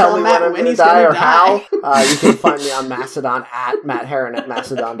 Or to tell me Matt when I'm when going to he's die gonna or how. die. You can find me on Mastodon at Matt Heron at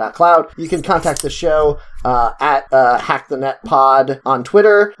Mastodon.cloud. You can contact the show at Hack the Net Pod on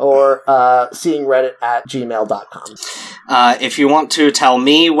Twitter or seeing Reddit at gmail.com. If you want to tell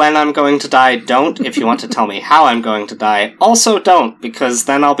me when I'm going to die, don't. If you want to tell me how I'm going to die, also don't, because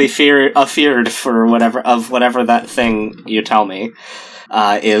then I'll be afeared for whatever that thing you tell me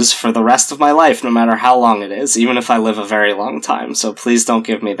is for the rest of my life, no matter how long it is, even if I live a very long time. So please don't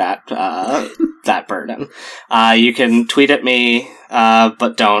give me that that burden. You can tweet at me,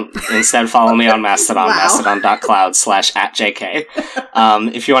 but don't. Instead, follow me on Mastodon, Wow. mastodon.cloud/@jk.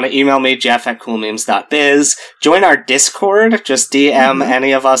 If you want to email me, jeff@coolmemes.biz. Join our Discord. Just DM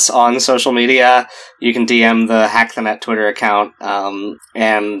any of us on social media. You can DM the Hack the Net Twitter account,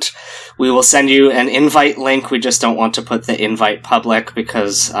 and we will send you an invite link. We just don't want to put the invite public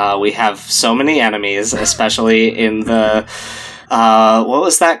because we have so many enemies, especially in the what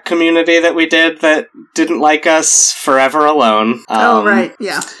was that community that we did that didn't like us? Forever Alone. Oh, right,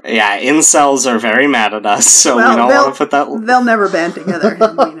 yeah. Yeah, incels are very mad at us, so Well, we don't want to put that... They'll never band together,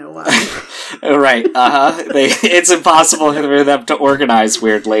 and we know why. Right, it's impossible for them to organize,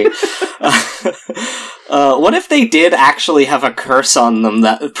 weirdly. What if they did actually have a curse on them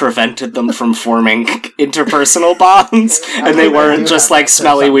that prevented them from forming interpersonal bonds, and they weren't just like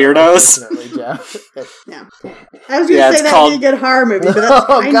smelly weirdos? Yeah. I was going to say that'd be a good horror movie, but that's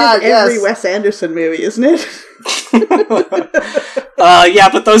kind of every Wes Anderson movie, isn't it? Yeah,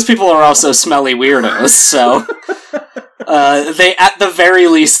 but those people are also smelly weirdos, so... they at the very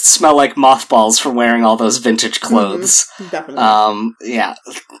least smell like mothballs from wearing all those vintage clothes. Definitely. Yeah.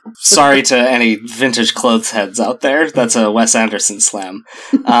 Sorry to any vintage clothes heads out there. That's a Wes Anderson slam.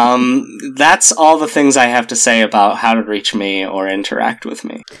 That's all the things I have to say about how to reach me or interact with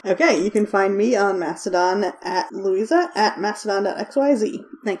me. Okay, you can find me on Mastodon at Louisa at mastodon.xyz.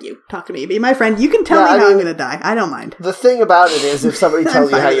 Thank you. Talk to me. Be my friend. You can tell me how I'm going to die. I don't mind. The thing about it is, if somebody tells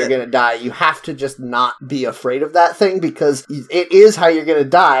you fine how with you're it. going to die, you have to just not be afraid of that thing, because it is how you're going to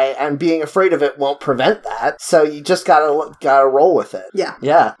die, and being afraid of it won't prevent that. So you just gotta roll with it. Yeah.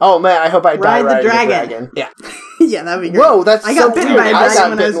 Yeah. Oh man, I hope I die Ride the riding a dragon. dragon. Yeah. Yeah, that'd be great. Whoa, that's I got so bitten weird. by a I dragon got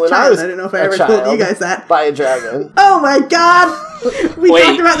when I was bitten a when I child. was I don't know if I a ever told you child guys that. by a dragon. Oh my god! We Wait.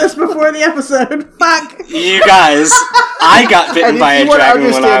 talked about this before the episode. Fuck! You guys, I got bitten And by if a you want to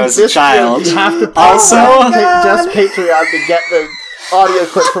dragon when I understand was a this child. joke, you have to Also- Oh my God. just Patreon to get the audio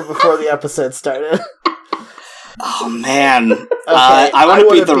clip from before the episode started. Oh man, Okay, I want to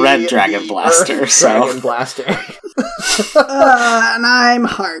be wanna the red dragon the blaster. Earth So dragon blaster. And I'm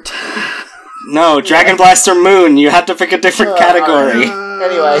Heart. no, Dragon Blaster Moon. You had to pick a different category.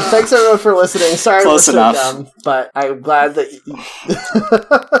 Anyway, thanks everyone for listening. Sorry Close we're enough. so dumb, but I'm glad that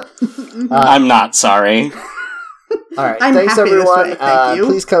I'm not sorry. Alright, I'm thanks happy this everyone. way, thank you.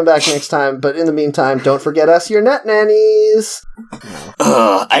 Please come back next time, but in the meantime, don't forget us, your net nannies.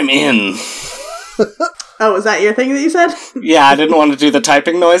 Ugh, I'm in. Oh, was that your thing that you said? Yeah, I didn't want to do the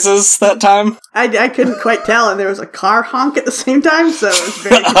typing noises that time. I couldn't quite tell, and there was a car honk at the same time, so it was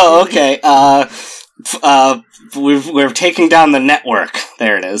very Oh, okay. We're taking down the network.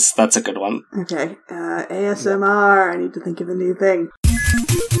 There it is. That's a good one. Okay, ASMR, I need to think of a new thing.